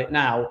talking about it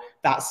now,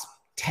 that's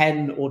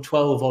 10 or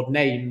 12 odd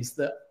names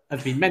that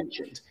have been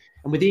mentioned.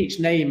 And with each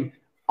name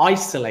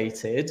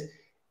isolated,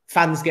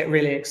 fans get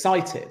really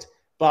excited.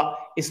 But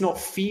it's not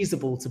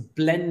feasible to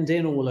blend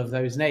in all of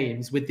those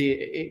names with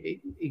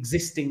the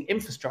existing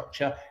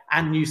infrastructure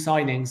and new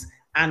signings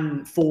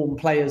and form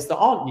players that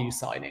aren't new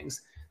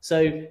signings.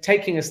 So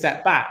taking a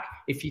step back,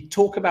 if you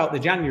talk about the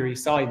January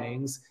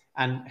signings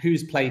and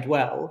who's played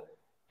well,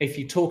 if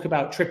you talk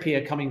about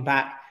Trippier coming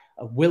back,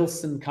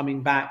 Wilson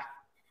coming back,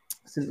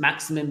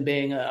 St-Maximin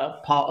being a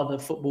part of the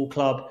football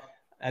club,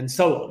 and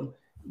so on,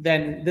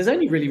 then there's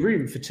only really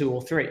room for 2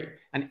 or 3.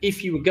 And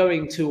if you were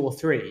going 2 or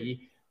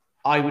 3,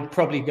 I would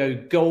probably go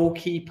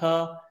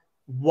goalkeeper,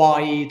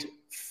 wide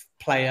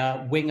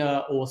player,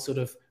 winger, or sort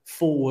of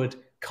forward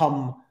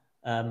come,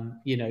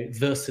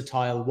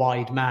 versatile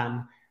wide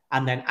man,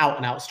 and then out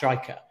and out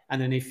striker.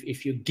 And then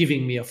if you're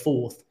giving me a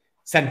 4th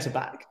centre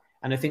back,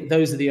 and I think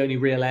those are the only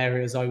real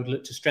areas I would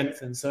look to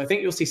strengthen. So I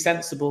think you'll see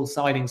sensible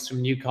signings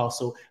from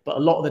Newcastle, but a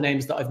lot of the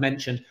names that I've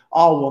mentioned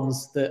are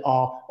ones that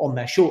are on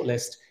their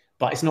shortlist.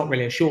 But it's not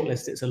really a short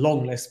list, it's a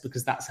long list,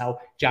 because that's how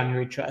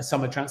January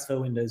summer transfer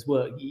windows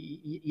work.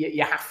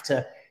 You have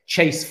to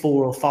chase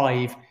 4 or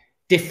 5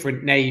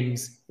 different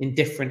names in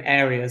different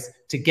areas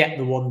to get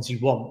the ones you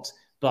want.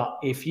 But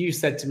if you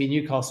said to me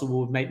Newcastle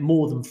would make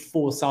more than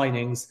 4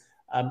 signings,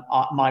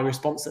 my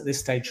response at this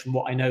stage from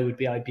what I know would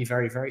be I'd be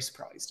very, very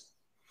surprised.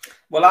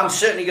 Well, I'm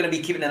certainly going to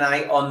be keeping an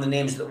eye on the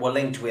names that we're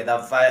linked with.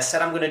 I've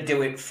said I'm going to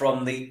do it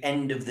from the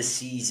end of the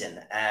season,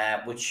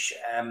 which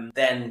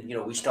then,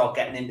 we start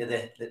getting into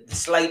the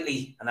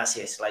slightly, and I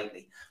say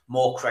slightly,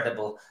 more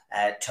credible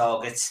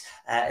targets.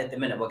 At the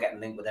minute, we're getting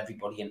linked with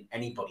everybody and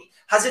anybody.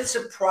 Has it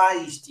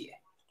surprised you?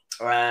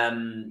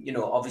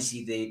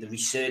 Obviously the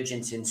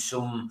resurgence in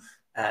some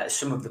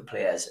some of the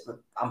players.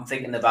 I'm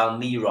thinking of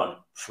Almiron,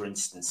 for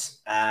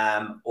instance,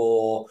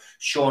 or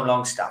Sean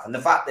Longstaff. And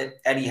the fact that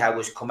Eddie Howe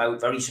has come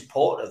out very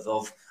supportive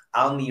of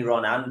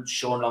Almiron and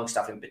Sean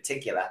Longstaff in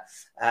particular,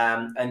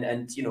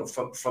 and you know,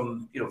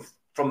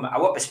 from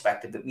our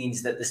perspective, it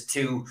means that there's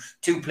two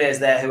players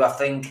there who I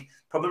think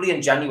probably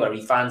in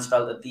January fans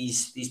felt that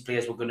these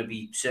players were going to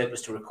be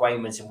surplus to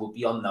requirements and would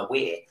be on their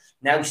way.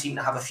 Now seem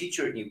to have a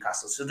future at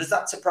Newcastle. So does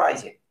that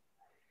surprise you?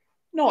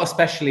 Not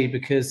especially,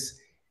 because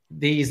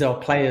these are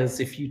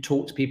players, if you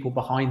talk to people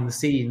behind the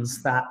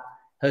scenes, that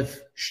have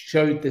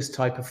showed this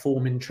type of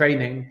form in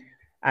training,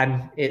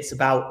 and it's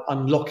about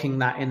unlocking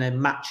that in a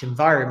match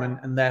environment.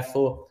 And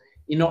therefore,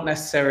 you're not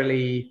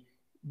necessarily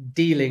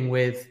dealing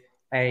with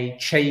a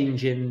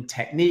change in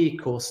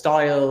technique or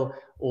style,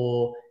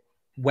 or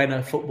when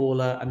a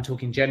footballer, I'm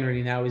talking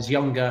generally now, is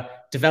younger,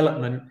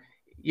 development.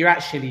 You're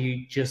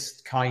actually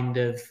just kind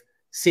of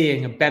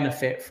seeing a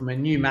benefit from a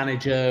new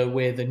manager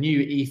with a new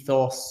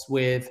ethos,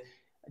 with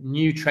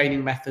new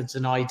training methods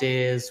and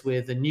ideas,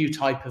 with a new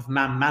type of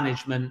man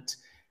management.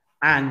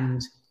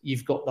 And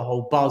you've got the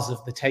whole buzz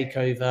of the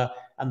takeover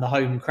and the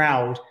home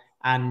crowd,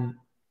 and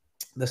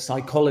the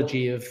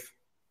psychology of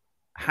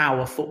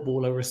how a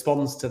footballer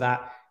responds to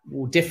that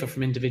will differ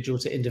from individual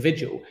to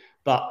individual.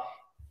 But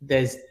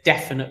there's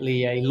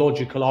definitely a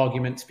logical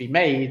argument to be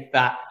made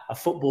that a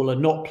footballer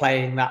not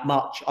playing that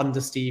much under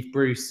Steve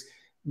Bruce,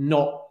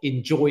 not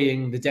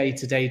enjoying the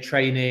day-to-day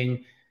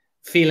training,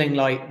 feeling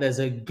like there's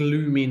a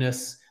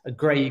gloominess, a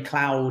grey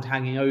cloud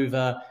hanging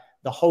over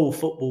the whole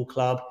football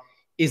club,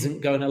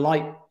 isn't going to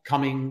like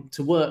coming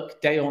to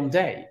work day on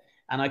day.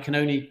 And I can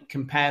only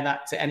compare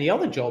that to any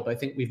other job. I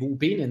think we've all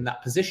been in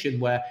that position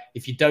where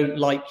if you don't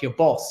like your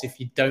boss, if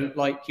you don't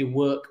like your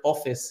work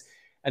office,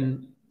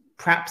 and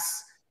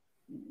perhaps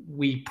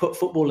we put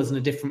footballers in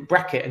a different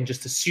bracket and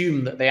just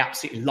assume that they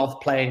absolutely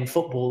love playing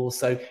football.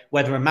 So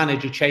whether a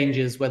manager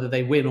changes, whether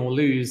they win or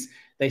lose,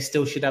 they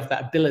still should have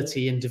that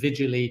ability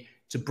individually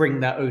to bring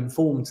their own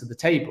form to the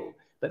table.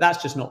 But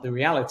that's just not the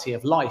reality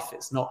of life.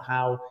 It's not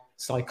how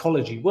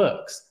psychology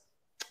works.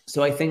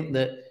 So I think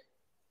that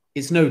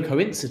it's no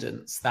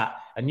coincidence that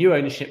a new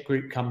ownership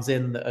group comes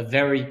in that are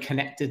very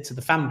connected to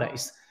the fan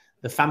base.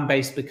 The fan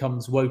base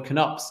becomes woken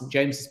up. St.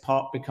 James's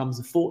Park becomes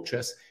a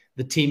fortress.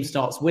 The team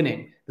starts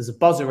winning. There's a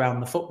buzz around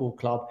the football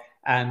club,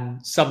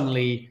 and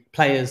suddenly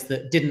players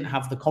that didn't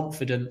have the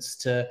confidence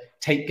to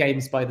take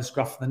games by the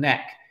scruff of the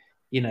neck,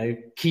 you know,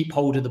 keep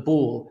hold of the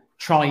ball,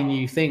 try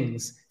new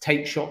things,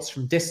 take shots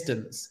from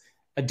distance,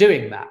 are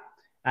doing that.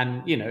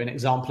 And, you know, an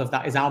example of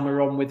that is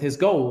Almiron with his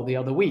goal the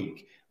other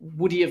week.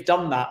 Would he have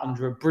done that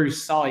under a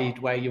Bruce side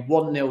where you're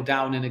 1-0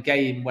 down in a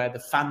game, where the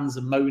fans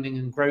are moaning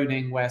and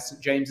groaning, where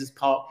St. James's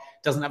Park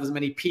doesn't have as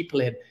many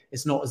people in,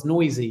 it's not as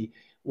noisy,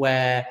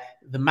 where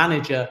the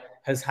manager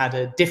has had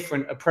a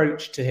different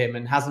approach to him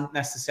and hasn't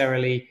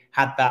necessarily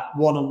had that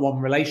one-on-one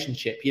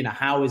relationship? You know,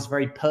 Howe is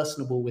very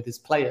personable with his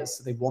players,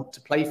 so they want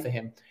to play for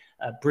him.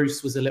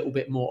 Bruce was a little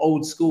bit more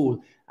old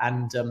school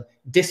and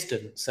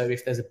distant. So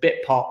if there's a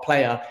bit part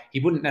player,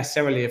 he wouldn't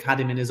necessarily have had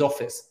him in his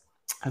office,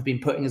 have been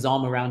putting his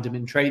arm around him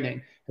in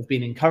training, have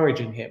been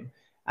encouraging him.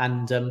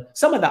 And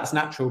some of that's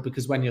natural,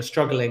 because when you're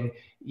struggling,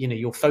 you know,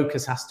 your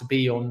focus has to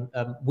be on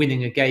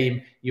winning a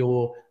game,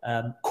 your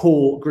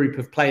core group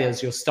of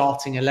players, your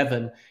starting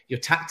 11, your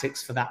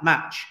tactics for that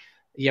match.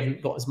 You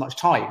haven't got as much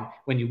time.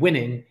 When you're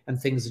winning and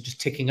things are just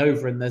ticking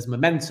over and there's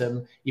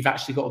momentum, you've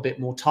actually got a bit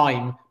more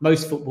time,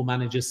 most football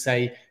managers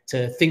say,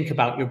 to think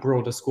about your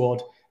broader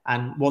squad.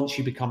 And once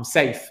you become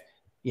safe,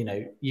 you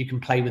know, you can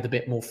play with a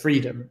bit more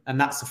freedom, and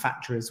that's a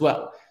factor as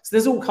well. So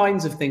there's all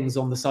kinds of things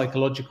on the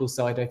psychological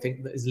side, I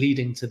think, that is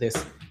leading to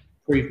this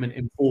improvement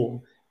in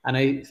form. And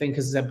I think,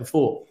 as I said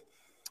before,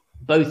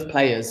 both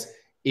players,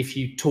 if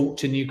you talk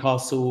to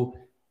Newcastle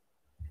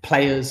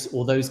players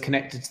or those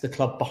connected to the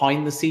club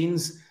behind the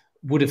scenes,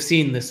 would have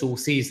seen this all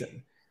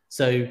season.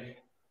 So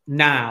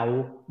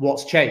now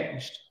what's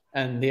changed?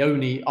 And the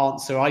only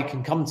answer I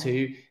can come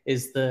to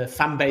is the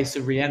fan base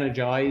are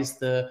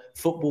re-energized, the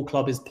football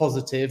club is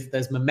positive,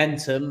 there's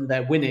momentum,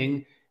 they're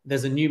winning,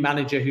 there's a new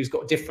manager who's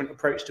got a different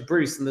approach to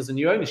Bruce, and there's a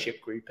new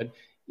ownership group. And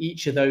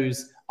each of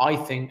those, I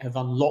think, have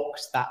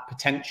unlocked that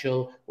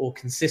potential or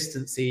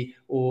consistency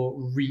or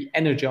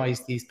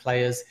re-energized these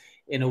players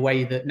in a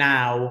way that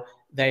now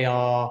they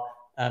are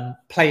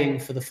playing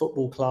for the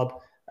football club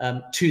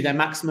to their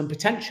maximum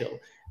potential.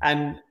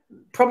 And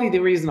probably the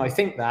reason I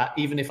think that,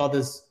 even if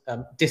others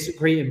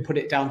disagree and put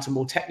it down to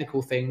more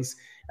technical things,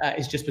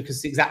 is just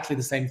because exactly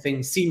the same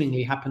thing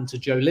seemingly happened to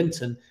Joe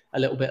Linton a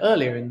little bit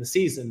earlier in the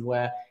season,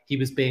 where he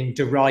was being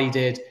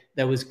derided.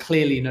 There was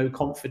clearly no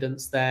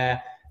confidence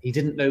there. He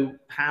didn't know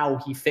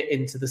how he fit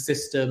into the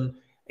system.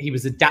 He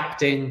was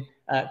adapting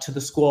to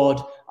the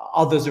squad.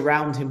 Others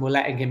around him were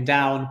letting him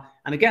down.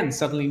 And again,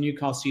 suddenly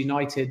Newcastle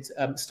United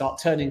start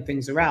turning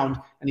things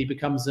around, and he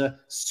becomes a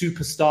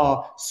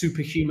superstar,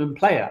 superhuman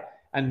player.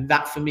 And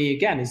that, for me,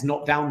 again, is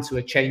not down to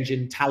a change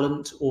in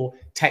talent or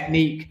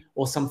technique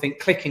or something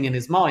clicking in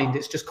his mind.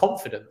 It's just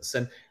confidence.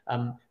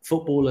 And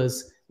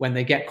footballers, when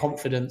they get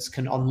confidence,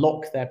 can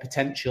unlock their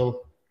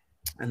potential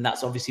And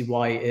that's obviously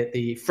why at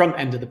the front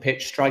end of the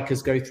pitch,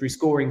 strikers go through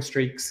scoring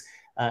streaks.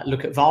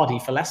 Look at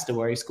Vardy for Leicester,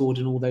 where he scored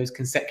in all those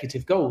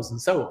consecutive goals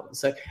and so on.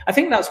 So I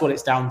think that's what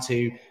it's down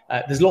to.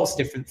 There's lots of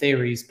different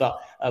theories, but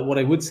what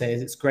I would say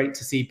is it's great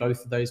to see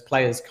both of those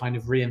players kind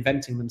of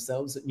reinventing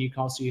themselves at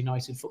Newcastle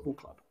United Football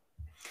Club.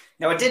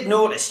 Now, I did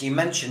notice you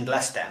mentioned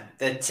Leicester,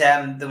 that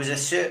there was a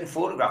certain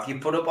photograph you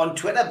put up on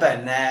Twitter,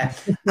 Ben,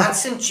 at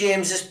St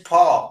James's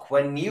Park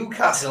when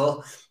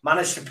Newcastle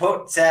managed to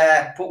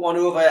put one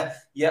over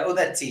your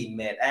other team,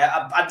 mate.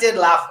 I did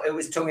laugh. It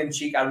was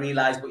tongue-in-cheek, I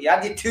realised, but you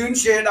had your Toon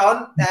shirt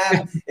on.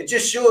 It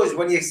just shows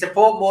when you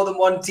support more than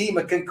one team,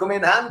 it can come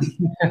in handy.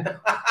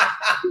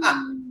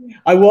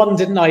 I won,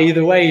 didn't I,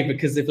 either way,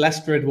 because if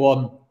Leicester had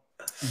won,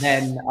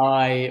 then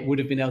I would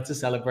have been able to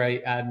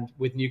celebrate, and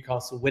with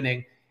Newcastle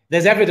winning,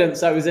 there's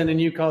evidence I was in a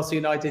Newcastle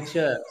United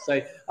shirt. So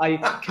I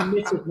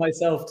committed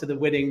myself to the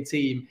winning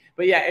team.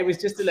 But yeah, it was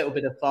just a little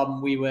bit of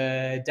fun. We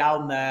were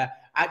down there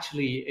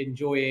actually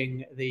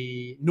enjoying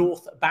the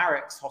North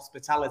Barracks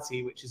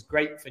hospitality, which is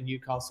great for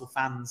Newcastle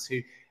fans who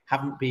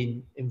haven't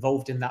been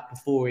involved in that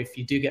before. If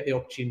you do get the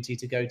opportunity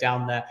to go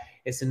down there,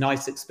 it's a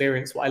nice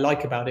experience. What I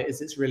like about it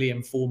is it's really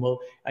informal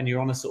and you're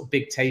on a sort of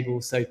big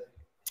table. So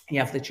you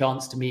have the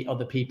chance to meet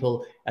other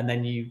people, and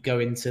then you go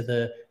into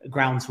the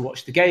ground to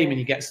watch the game and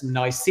you get some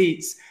nice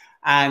seats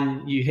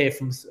and you hear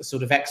from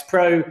sort of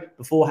ex-pro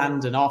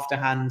beforehand and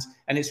afterhand,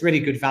 and it's really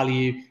good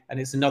value. And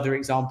it's another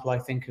example, I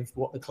think, of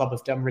what the club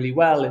have done really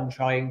well in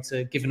trying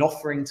to give an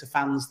offering to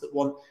fans that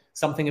want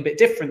something a bit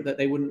different that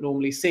they wouldn't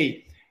normally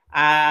see.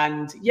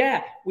 And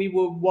yeah, we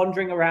were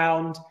wandering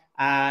around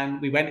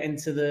and we went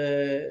into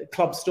the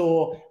club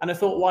store and I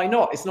thought, why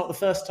not? It's not the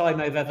first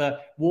time I've ever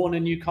worn a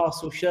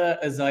Newcastle shirt,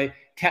 as I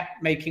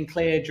kept making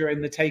clear during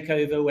the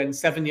takeover when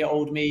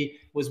 7-year-old me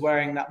was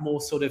wearing that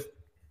more sort of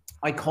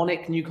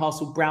iconic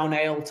Newcastle brown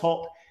ale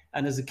top.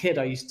 And as a kid,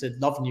 I used to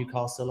love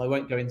Newcastle. I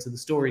won't go into the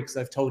story because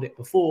I've told it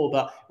before,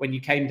 but when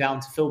you came down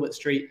to Filbert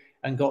Street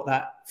and got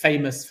that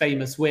famous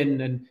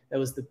win, and there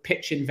was the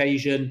pitch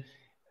invasion,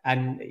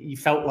 and you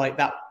felt like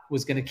that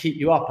was going to keep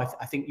you up,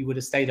 I think you would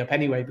have stayed up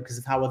anyway because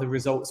of how other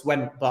results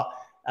went. But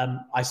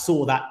I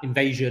saw that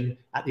invasion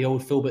at the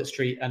old Filbert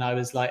Street and I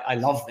was like, I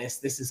love this.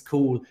 This is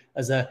cool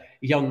as a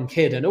young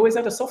kid, and always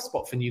had a soft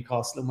spot for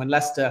Newcastle. And when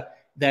Leicester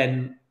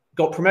then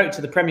got promoted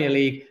to the Premier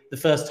League, the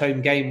first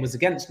home game was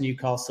against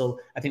Newcastle.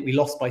 I think we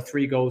lost by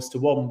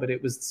 3-1, but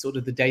it was sort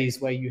of the days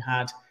where you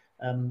had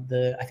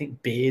I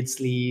think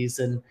Beardsleys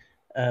and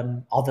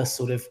other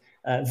sort of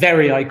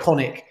very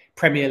iconic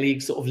Premier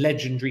League sort of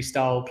legendary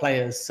style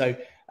players. So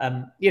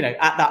you know,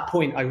 at that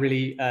point, I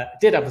really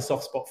did have a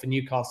soft spot for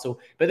Newcastle.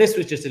 But this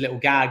was just a little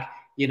gag,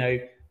 you know,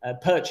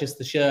 purchased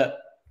the shirt.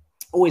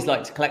 Always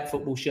like to collect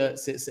football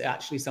shirts. It's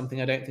actually something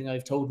I don't think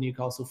I've told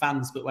Newcastle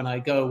fans, but when I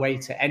go away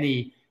to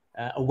any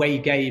away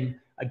game,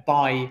 I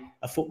buy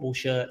a football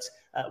shirt.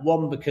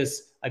 One,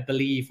 because I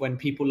believe when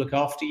people look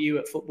after you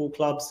at football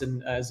clubs,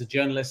 and as a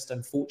journalist,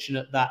 I'm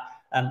fortunate that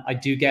I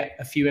do get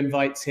a few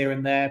invites here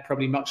and there,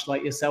 probably much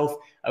like yourself.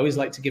 I always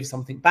like to give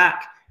something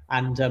back.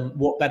 And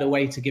what better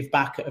way to give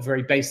back at a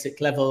very basic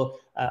level,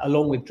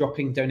 along with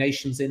dropping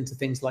donations into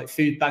things like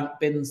food bank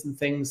bins and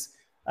things.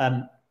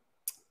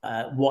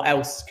 What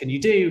else can you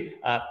do?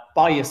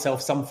 Buy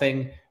yourself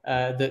something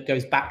that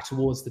goes back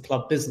towards the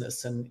club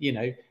business. And, you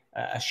know,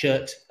 a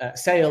shirt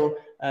sale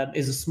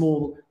is a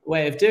small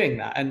way of doing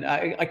that. And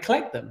I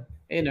collect them,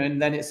 you know, and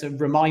then it's a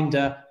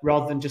reminder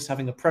rather than just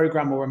having a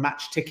program or a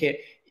match ticket.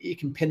 You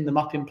can pin them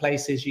up in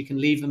places, you can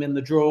leave them in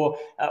the drawer,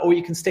 or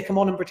you can stick them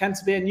on and pretend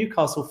to be a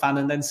Newcastle fan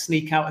and then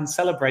sneak out and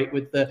celebrate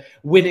with the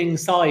winning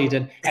side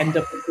and end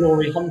up a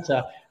glory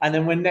hunter. And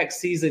then when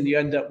next season you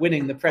end up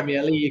winning the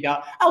Premier League,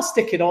 I'll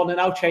stick it on and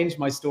I'll change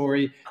my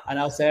story. And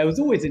I'll say I was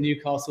always a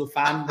Newcastle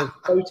fan, the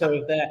photo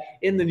of there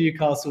in the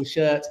Newcastle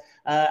shirt.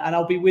 And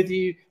I'll be with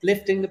you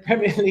lifting the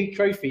Premier League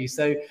trophy.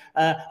 So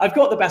I've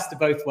got the best of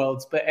both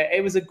worlds, but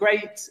it was a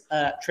great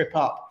trip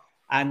up.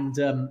 And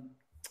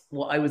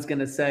what I was going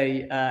to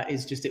say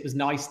is just it was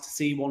nice to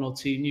see one or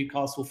two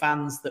Newcastle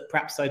fans that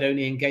perhaps I'd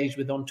only engaged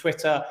with on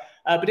Twitter.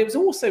 But it was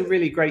also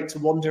really great to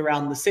wander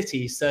around the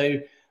city. So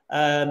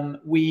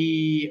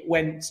we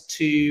went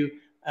to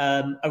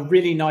a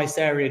really nice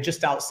area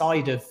just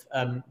outside of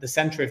the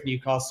centre of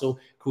Newcastle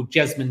called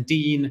Jesmond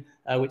Dean,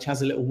 which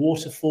has a little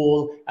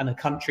waterfall and a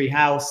country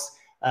house.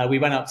 We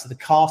went up to the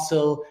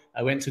castle.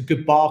 I went to a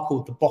good bar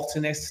called The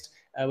Botanist,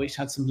 which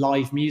had some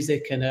live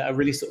music and a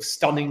really sort of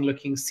stunning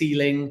looking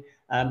ceiling,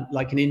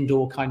 like an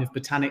indoor kind of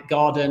botanic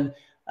garden.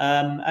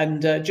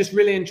 And just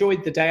really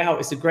enjoyed the day out.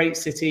 It's a great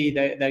city.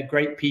 They're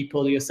great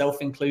people,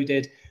 yourself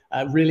included,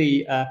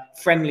 really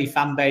friendly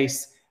fan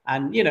base.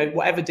 And, you know,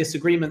 whatever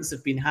disagreements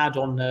have been had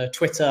on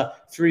Twitter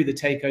through the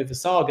takeover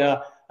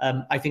saga,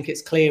 I think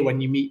it's clear when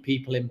you meet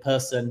people in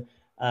person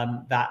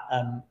that,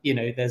 you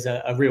know, there's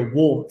a real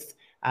warmth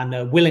and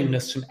a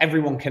willingness from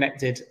everyone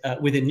connected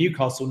within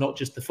Newcastle, not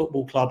just the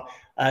football club,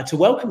 to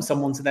welcome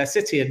someone to their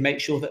city and make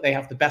sure that they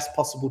have the best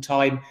possible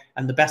time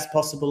and the best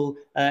possible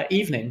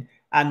evening.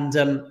 And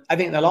I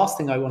think the last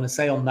thing I want to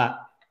say on that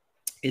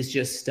is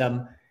just,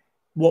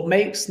 what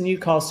makes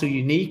Newcastle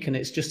unique, and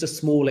it's just a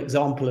small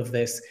example of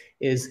this,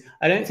 is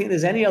I don't think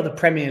there's any other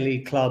Premier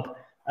League club,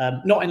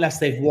 not unless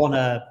they've won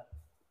a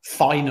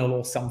final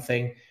or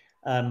something.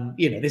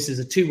 This is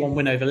a 2-1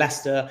 win over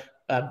Leicester,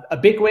 a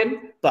big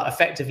win, but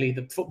effectively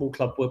the football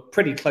club were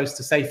pretty close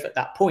to safe at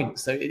that point.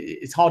 So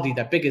it's hardly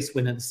their biggest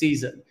win of the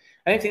season.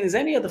 I don't think there's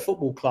any other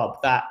football club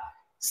that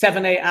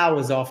 7-8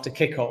 hours after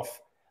kickoff,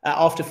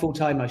 after full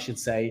time, I should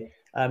say,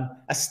 are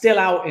still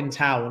out in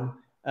town.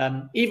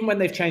 Even when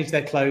they've changed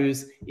their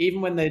clothes,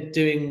 even when they're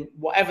doing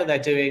whatever they're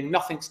doing,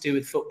 nothing to do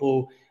with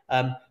football,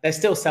 they're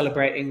still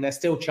celebrating, they're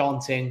still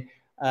chanting.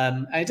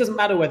 And it doesn't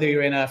matter whether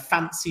you're in a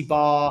fancy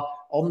bar,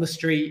 on the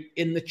street,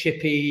 in the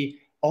chippy,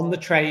 on the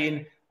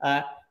train.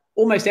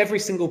 Almost every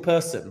single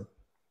person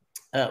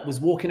was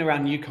walking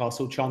around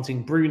Newcastle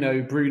chanting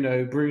Bruno,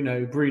 Bruno,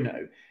 Bruno,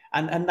 Bruno.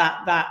 And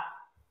that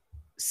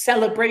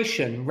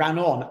celebration ran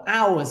on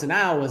hours and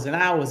hours and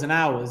hours and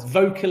hours,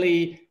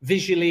 vocally,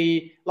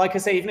 visually. Like I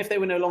say, even if they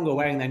were no longer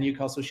wearing their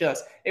Newcastle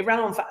shirts, it ran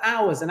on for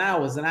hours and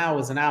hours and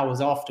hours and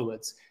hours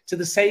afterwards, to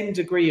the same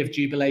degree of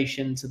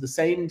jubilation, to the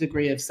same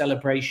degree of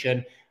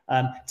celebration,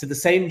 to the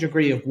same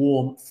degree of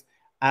warmth.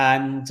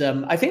 And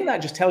I think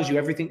that just tells you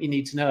everything you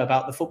need to know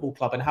about the football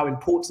club and how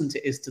important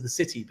it is to the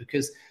city,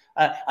 because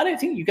I don't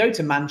think you go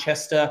to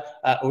Manchester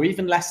or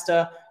even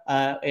Leicester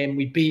and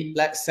we beat,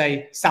 let's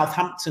say,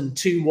 Southampton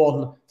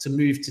 2-1 to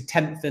move to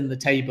 10th in the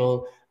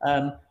table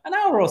an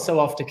hour or so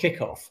after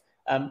kickoff.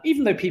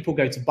 Even though people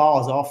go to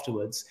bars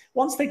afterwards,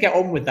 once they get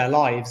on with their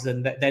lives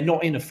and they're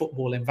not in a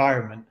football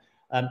environment,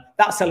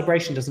 that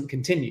celebration doesn't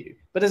continue.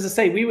 But as I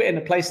say, we were in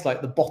a place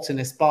like the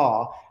Botanist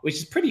Bar, which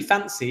is pretty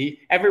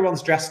fancy.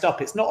 Everyone's dressed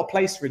up. It's not a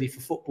place really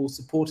for football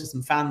supporters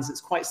and fans.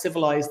 It's quite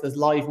civilized. There's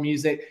live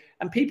music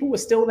and people were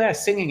still there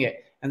singing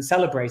it and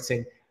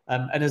celebrating.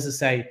 And as I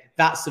say,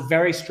 that's a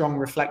very strong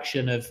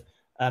reflection of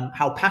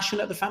how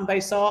passionate the fan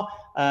base are.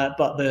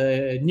 But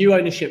the new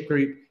ownership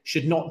group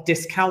should not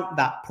discount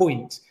that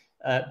point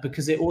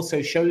because it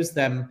also shows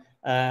them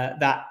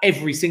that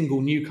every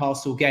single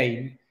Newcastle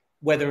game,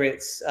 whether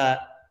it's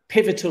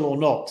pivotal or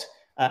not,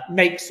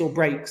 makes or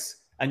breaks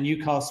a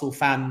Newcastle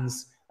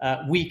fans'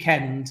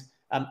 weekend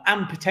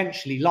and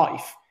potentially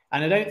life.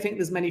 And I don't think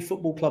there's many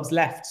football clubs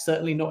left,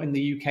 certainly not in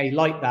the UK,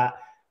 like that,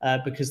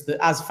 because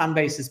as fan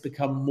bases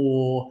become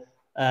more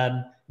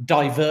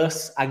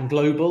diverse and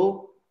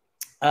global,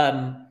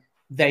 and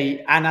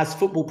as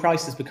football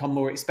prices become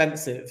more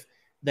expensive,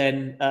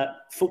 then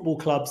football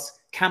clubs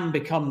can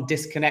become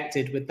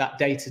disconnected with that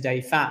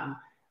day-to-day fan.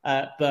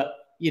 But,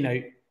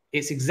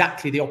 it's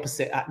exactly the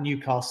opposite at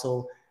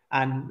Newcastle.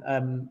 And,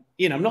 I'm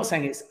not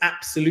saying it's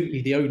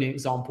absolutely the only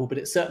example, but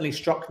it certainly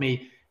struck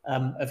me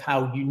of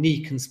how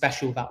unique and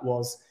special that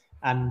was.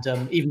 And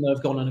even though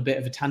I've gone on a bit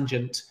of a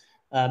tangent,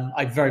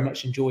 I very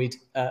much enjoyed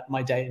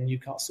my day in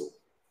Newcastle.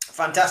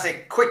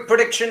 Fantastic. Quick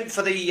prediction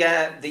for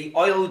the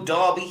Oil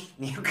Derby,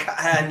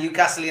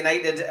 Newcastle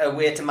United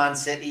away to Man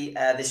City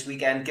this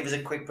weekend. Give us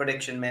a quick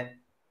prediction, mate.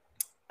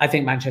 I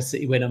think Manchester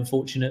City win,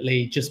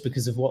 unfortunately, just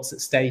because of what's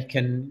at stake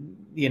and,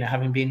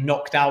 having been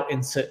knocked out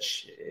in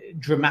such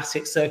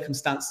dramatic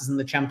circumstances in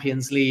the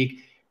Champions League,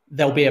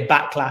 there'll be a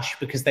backlash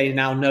because they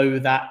now know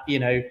that,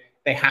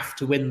 they have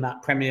to win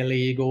that Premier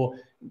League or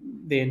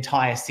the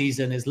entire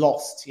season is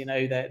lost.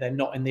 They're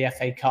not in the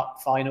FA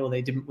Cup final.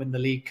 They didn't win the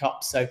League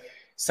Cup. So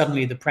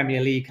suddenly the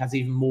Premier League has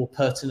even more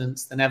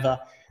pertinence than ever.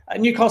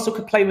 Newcastle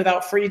could play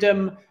without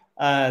freedom,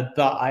 but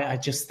I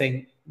just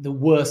think the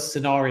worst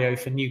scenario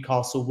for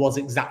Newcastle was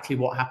exactly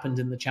what happened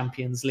in the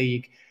Champions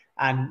League,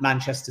 and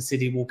Manchester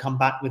City will come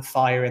back with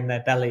fire in their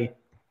belly.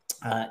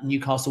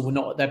 Newcastle were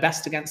not at their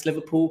best against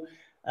Liverpool,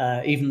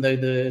 even though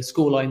the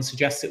scoreline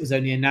suggests it was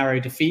only a narrow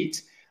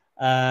defeat.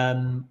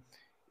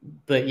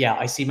 But yeah,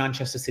 I see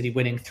Manchester City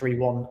winning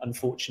 3-1,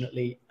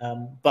 unfortunately.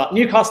 But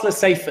Newcastle is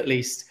safe at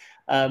least.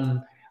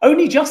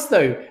 Only just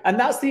though, and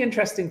that's the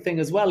interesting thing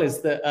as well,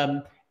 is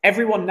that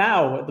everyone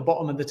now at the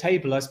bottom of the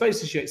table, I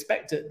suppose as you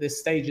expect at this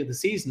stage of the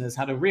season, has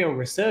had a real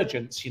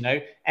resurgence.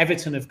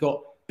 Everton have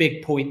got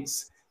big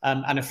points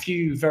and a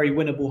few very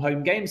winnable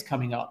home games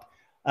coming up.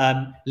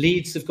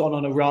 Leeds have gone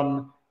on a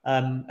run,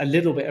 a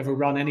little bit of a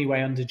run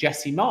anyway under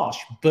Jesse Marsch.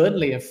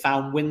 Burnley have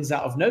found wins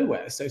out of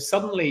nowhere. So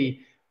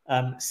suddenly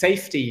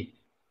safety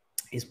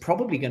is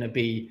probably going to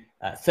be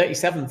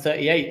 37,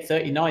 38,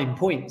 39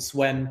 points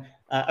when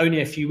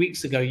only a few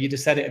weeks ago you'd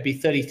have said it would be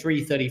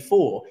 33,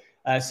 34.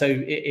 So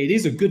it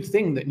is a good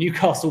thing that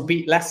Newcastle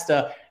beat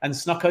Leicester and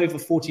snuck over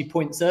 40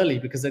 points early,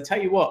 because I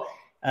tell you what,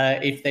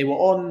 if they were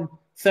on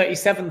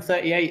 37,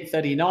 38,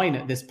 39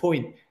 at this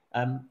point,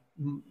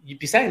 you'd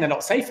be saying they're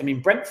not safe. I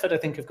mean, Brentford, I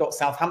think, have got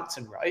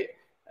Southampton, right,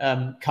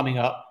 coming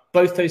up.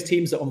 Both those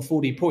teams are on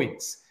 40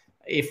 points.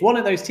 If one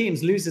of those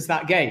teams loses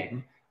that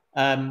game,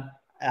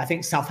 I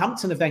think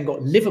Southampton have then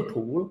got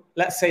Liverpool.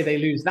 Let's say they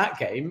lose that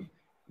game.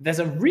 There's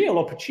a real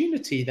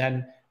opportunity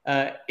then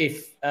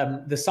if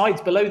the sides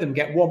below them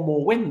get one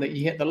more win, that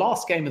you hit the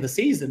last game of the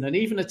season. And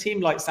even a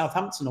team like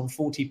Southampton on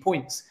 40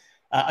 points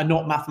are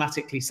not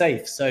mathematically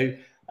safe. So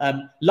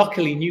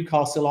luckily,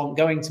 Newcastle aren't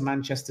going to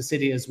Manchester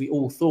City as we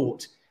all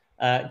thought.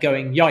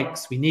 going,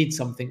 yikes, we need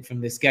something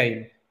from this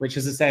game, which,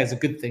 as I say, is a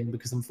good thing,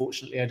 because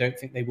unfortunately I don't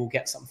think they will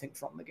get something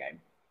from the game.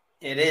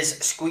 It is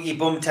squeaky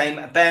bum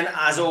time. Ben,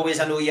 as always,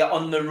 I know you're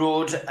on the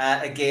road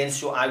again,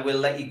 so I will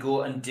let you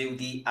go and do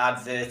the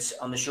adverts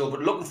on the show.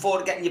 But looking forward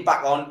to getting you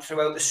back on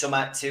throughout the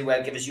summer to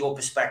give us your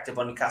perspective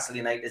on Newcastle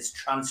United's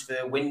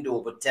transfer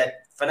window. But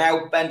for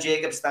now, Ben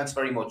Jacobs, thanks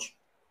very much.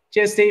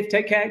 Cheers, Steve.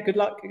 Take care. Good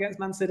luck against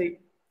Man City.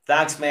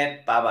 Thanks,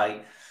 mate.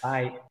 Bye-bye.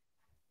 Bye.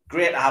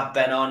 Great to have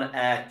Ben on,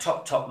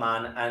 top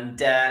man. And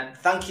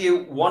thank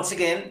you once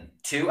again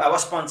to our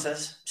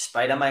sponsors,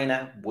 Spider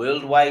Miner,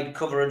 worldwide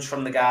coverage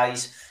from the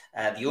guys.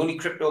 The only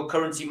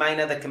cryptocurrency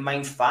miner that can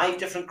mine 5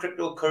 different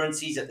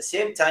cryptocurrencies at the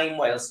same time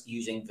whilst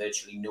using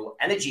virtually no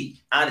energy.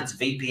 And it's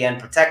VPN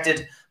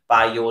protected.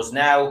 Buy yours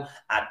now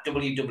at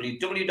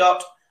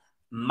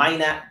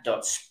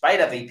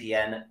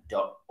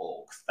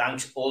www.miner.spidervpn.org.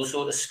 Thanks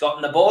also to Scott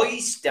and the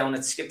boys down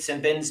at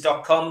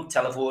skipsandbins.com.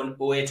 Telephone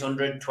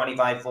 0800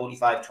 25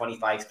 45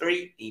 25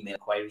 3. Email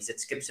queries at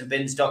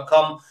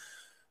skipsandbins.com.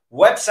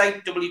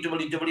 Website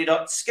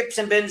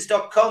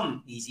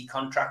www.skipsandbins.com. Easy,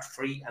 contract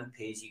free and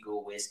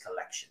pay-as-you-go waste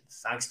collection.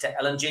 Thanks to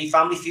L&G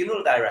Family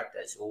Funeral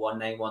Directors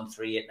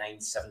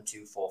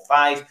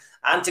 01913897245,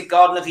 and to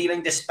Garden of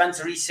Healing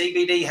Dispensary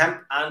CBD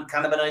hemp and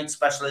cannabinoid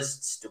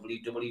specialists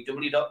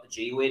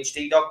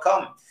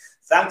www.thegohd.com.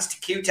 Thanks to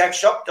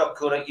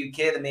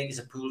qtechshop.co.uk, the makers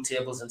of pool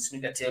tables and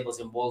snooker tables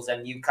in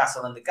Wallsend,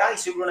 Newcastle, and the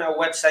guys who run our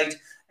website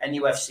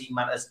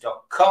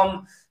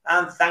nufcmatters.com.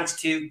 And thanks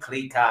to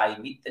ClearKai.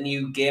 Meet the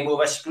new Game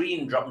Over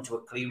screen dropping to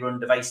a ClearRun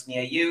device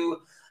near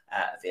you.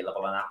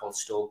 Available on Apple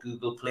Store,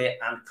 Google Play,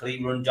 and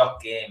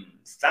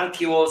ClearRun.games. Thank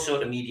you also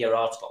to Media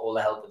Arts for all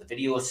the help with the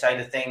video side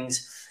of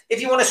things.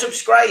 If you want to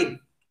subscribe,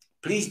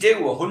 please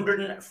do.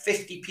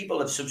 150 people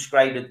have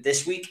subscribed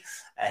this week.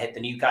 Hit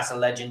the Newcastle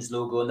Legends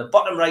logo in the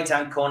bottom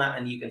right-hand corner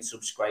and you can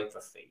subscribe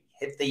for free.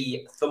 Hit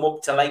the thumb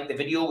up to like the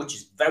video, which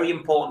is very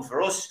important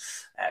for us.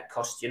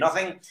 Costs you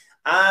nothing.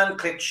 And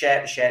click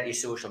share to share to your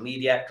social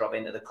media. Drop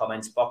into the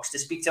comments box to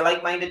speak to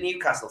like-minded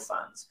Newcastle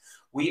fans.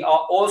 We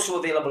are also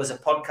available as a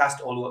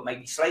podcast, although it might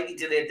be slightly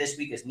delayed this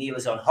week as Neil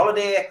is on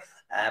holiday.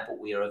 But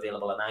we are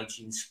available on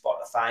iTunes,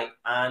 Spotify,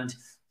 and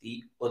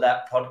the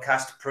other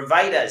podcast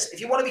providers.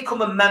 If you want to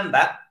become a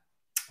member,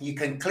 you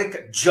can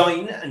click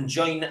join and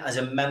join as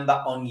a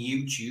member on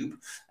YouTube,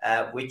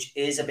 which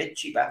is a bit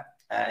cheaper.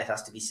 It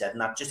has to be said, and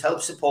that just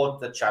helps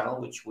support the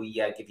channel, which we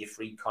give you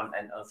free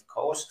content, of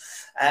course.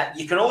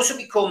 You can also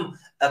become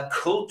a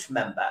cult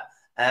member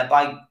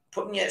by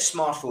putting your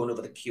smartphone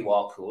over the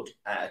QR code.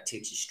 It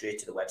takes you straight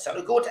to the website.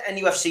 Or go to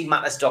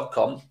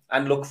nufcmatters.com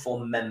and look for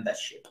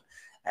membership.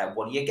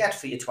 What do you get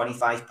for your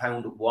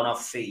 £25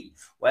 one-off fee?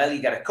 Well, you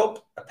get a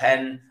cup, a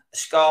pen, a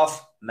scarf,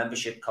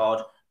 membership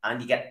card, and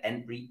you get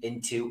entry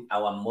into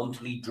our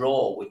monthly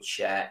draw,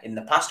 which in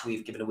the past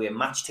we've given away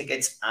match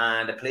tickets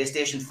and a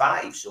PlayStation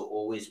 5. So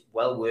always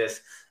well worth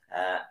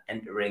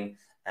entering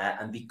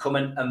and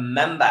becoming a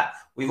member.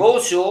 We've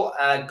also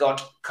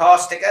got car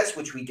stickers,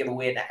 which we give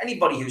away to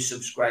anybody who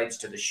subscribes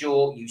to the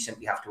show. You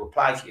simply have to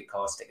apply for your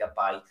car sticker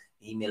by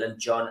emailing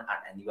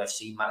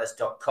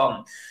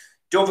john@nufcmatters.com.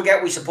 Don't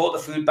forget, we support the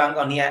food bank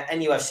on here,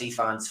 NUFC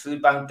fans,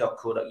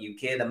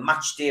 foodbank.co.uk. The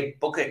match day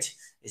bucket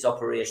is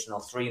operational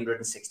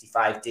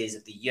 365 days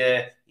of the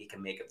year. You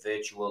can make a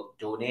virtual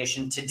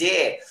donation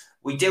today.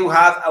 We do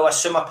have our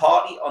summer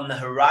party on the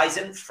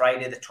horizon,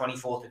 Friday the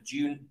 24th of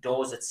June,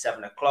 doors at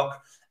 7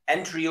 o'clock.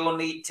 Entry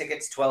only,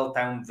 tickets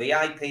 £12,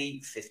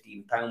 VIP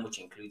 £15, which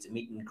includes a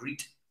meet and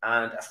greet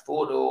and a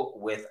photo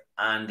with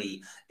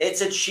Andy.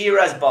 It's at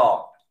Shearer's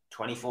Bar.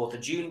 24th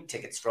of June,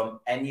 tickets from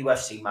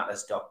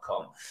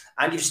nufcmatters.com.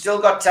 And you've still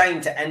got time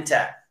to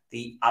enter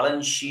the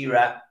Alan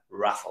Shearer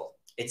raffle.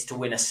 It's to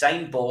win a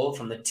signed ball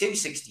from the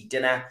 260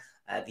 dinner.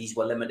 These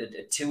were limited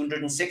at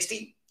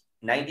 260.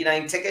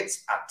 99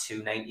 tickets at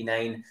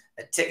 $2.99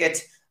 a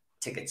ticket.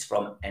 Tickets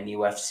from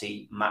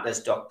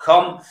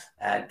nufcmatters.com.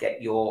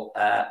 Get your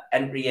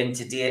entry in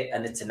today,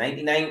 and it's a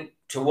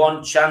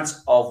 99-to-1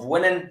 chance of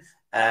winning.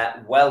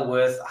 Well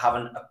worth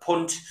having a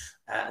punt.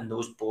 And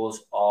those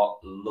balls are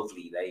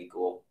lovely. There you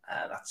go.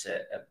 That's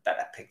a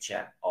better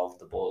picture of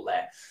the ball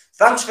there.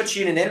 Thanks for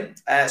tuning in.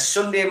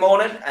 Sunday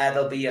morning,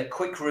 there'll be a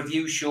quick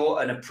review show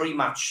and a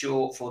pre-match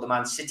show for the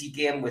Man City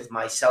game with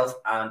myself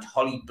and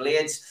Holly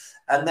Blades.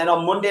 And then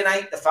on Monday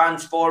night, the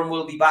Fans Forum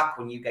will be back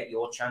when you get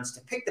your chance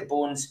to pick the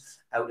bones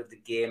out of the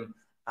game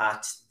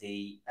at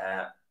the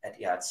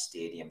Etihad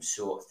Stadium.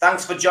 So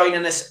thanks for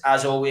joining us.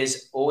 As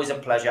always a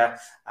pleasure.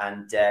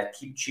 And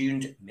keep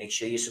tuned. Make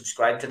sure you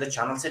subscribe to the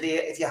channel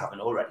today if you haven't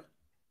already.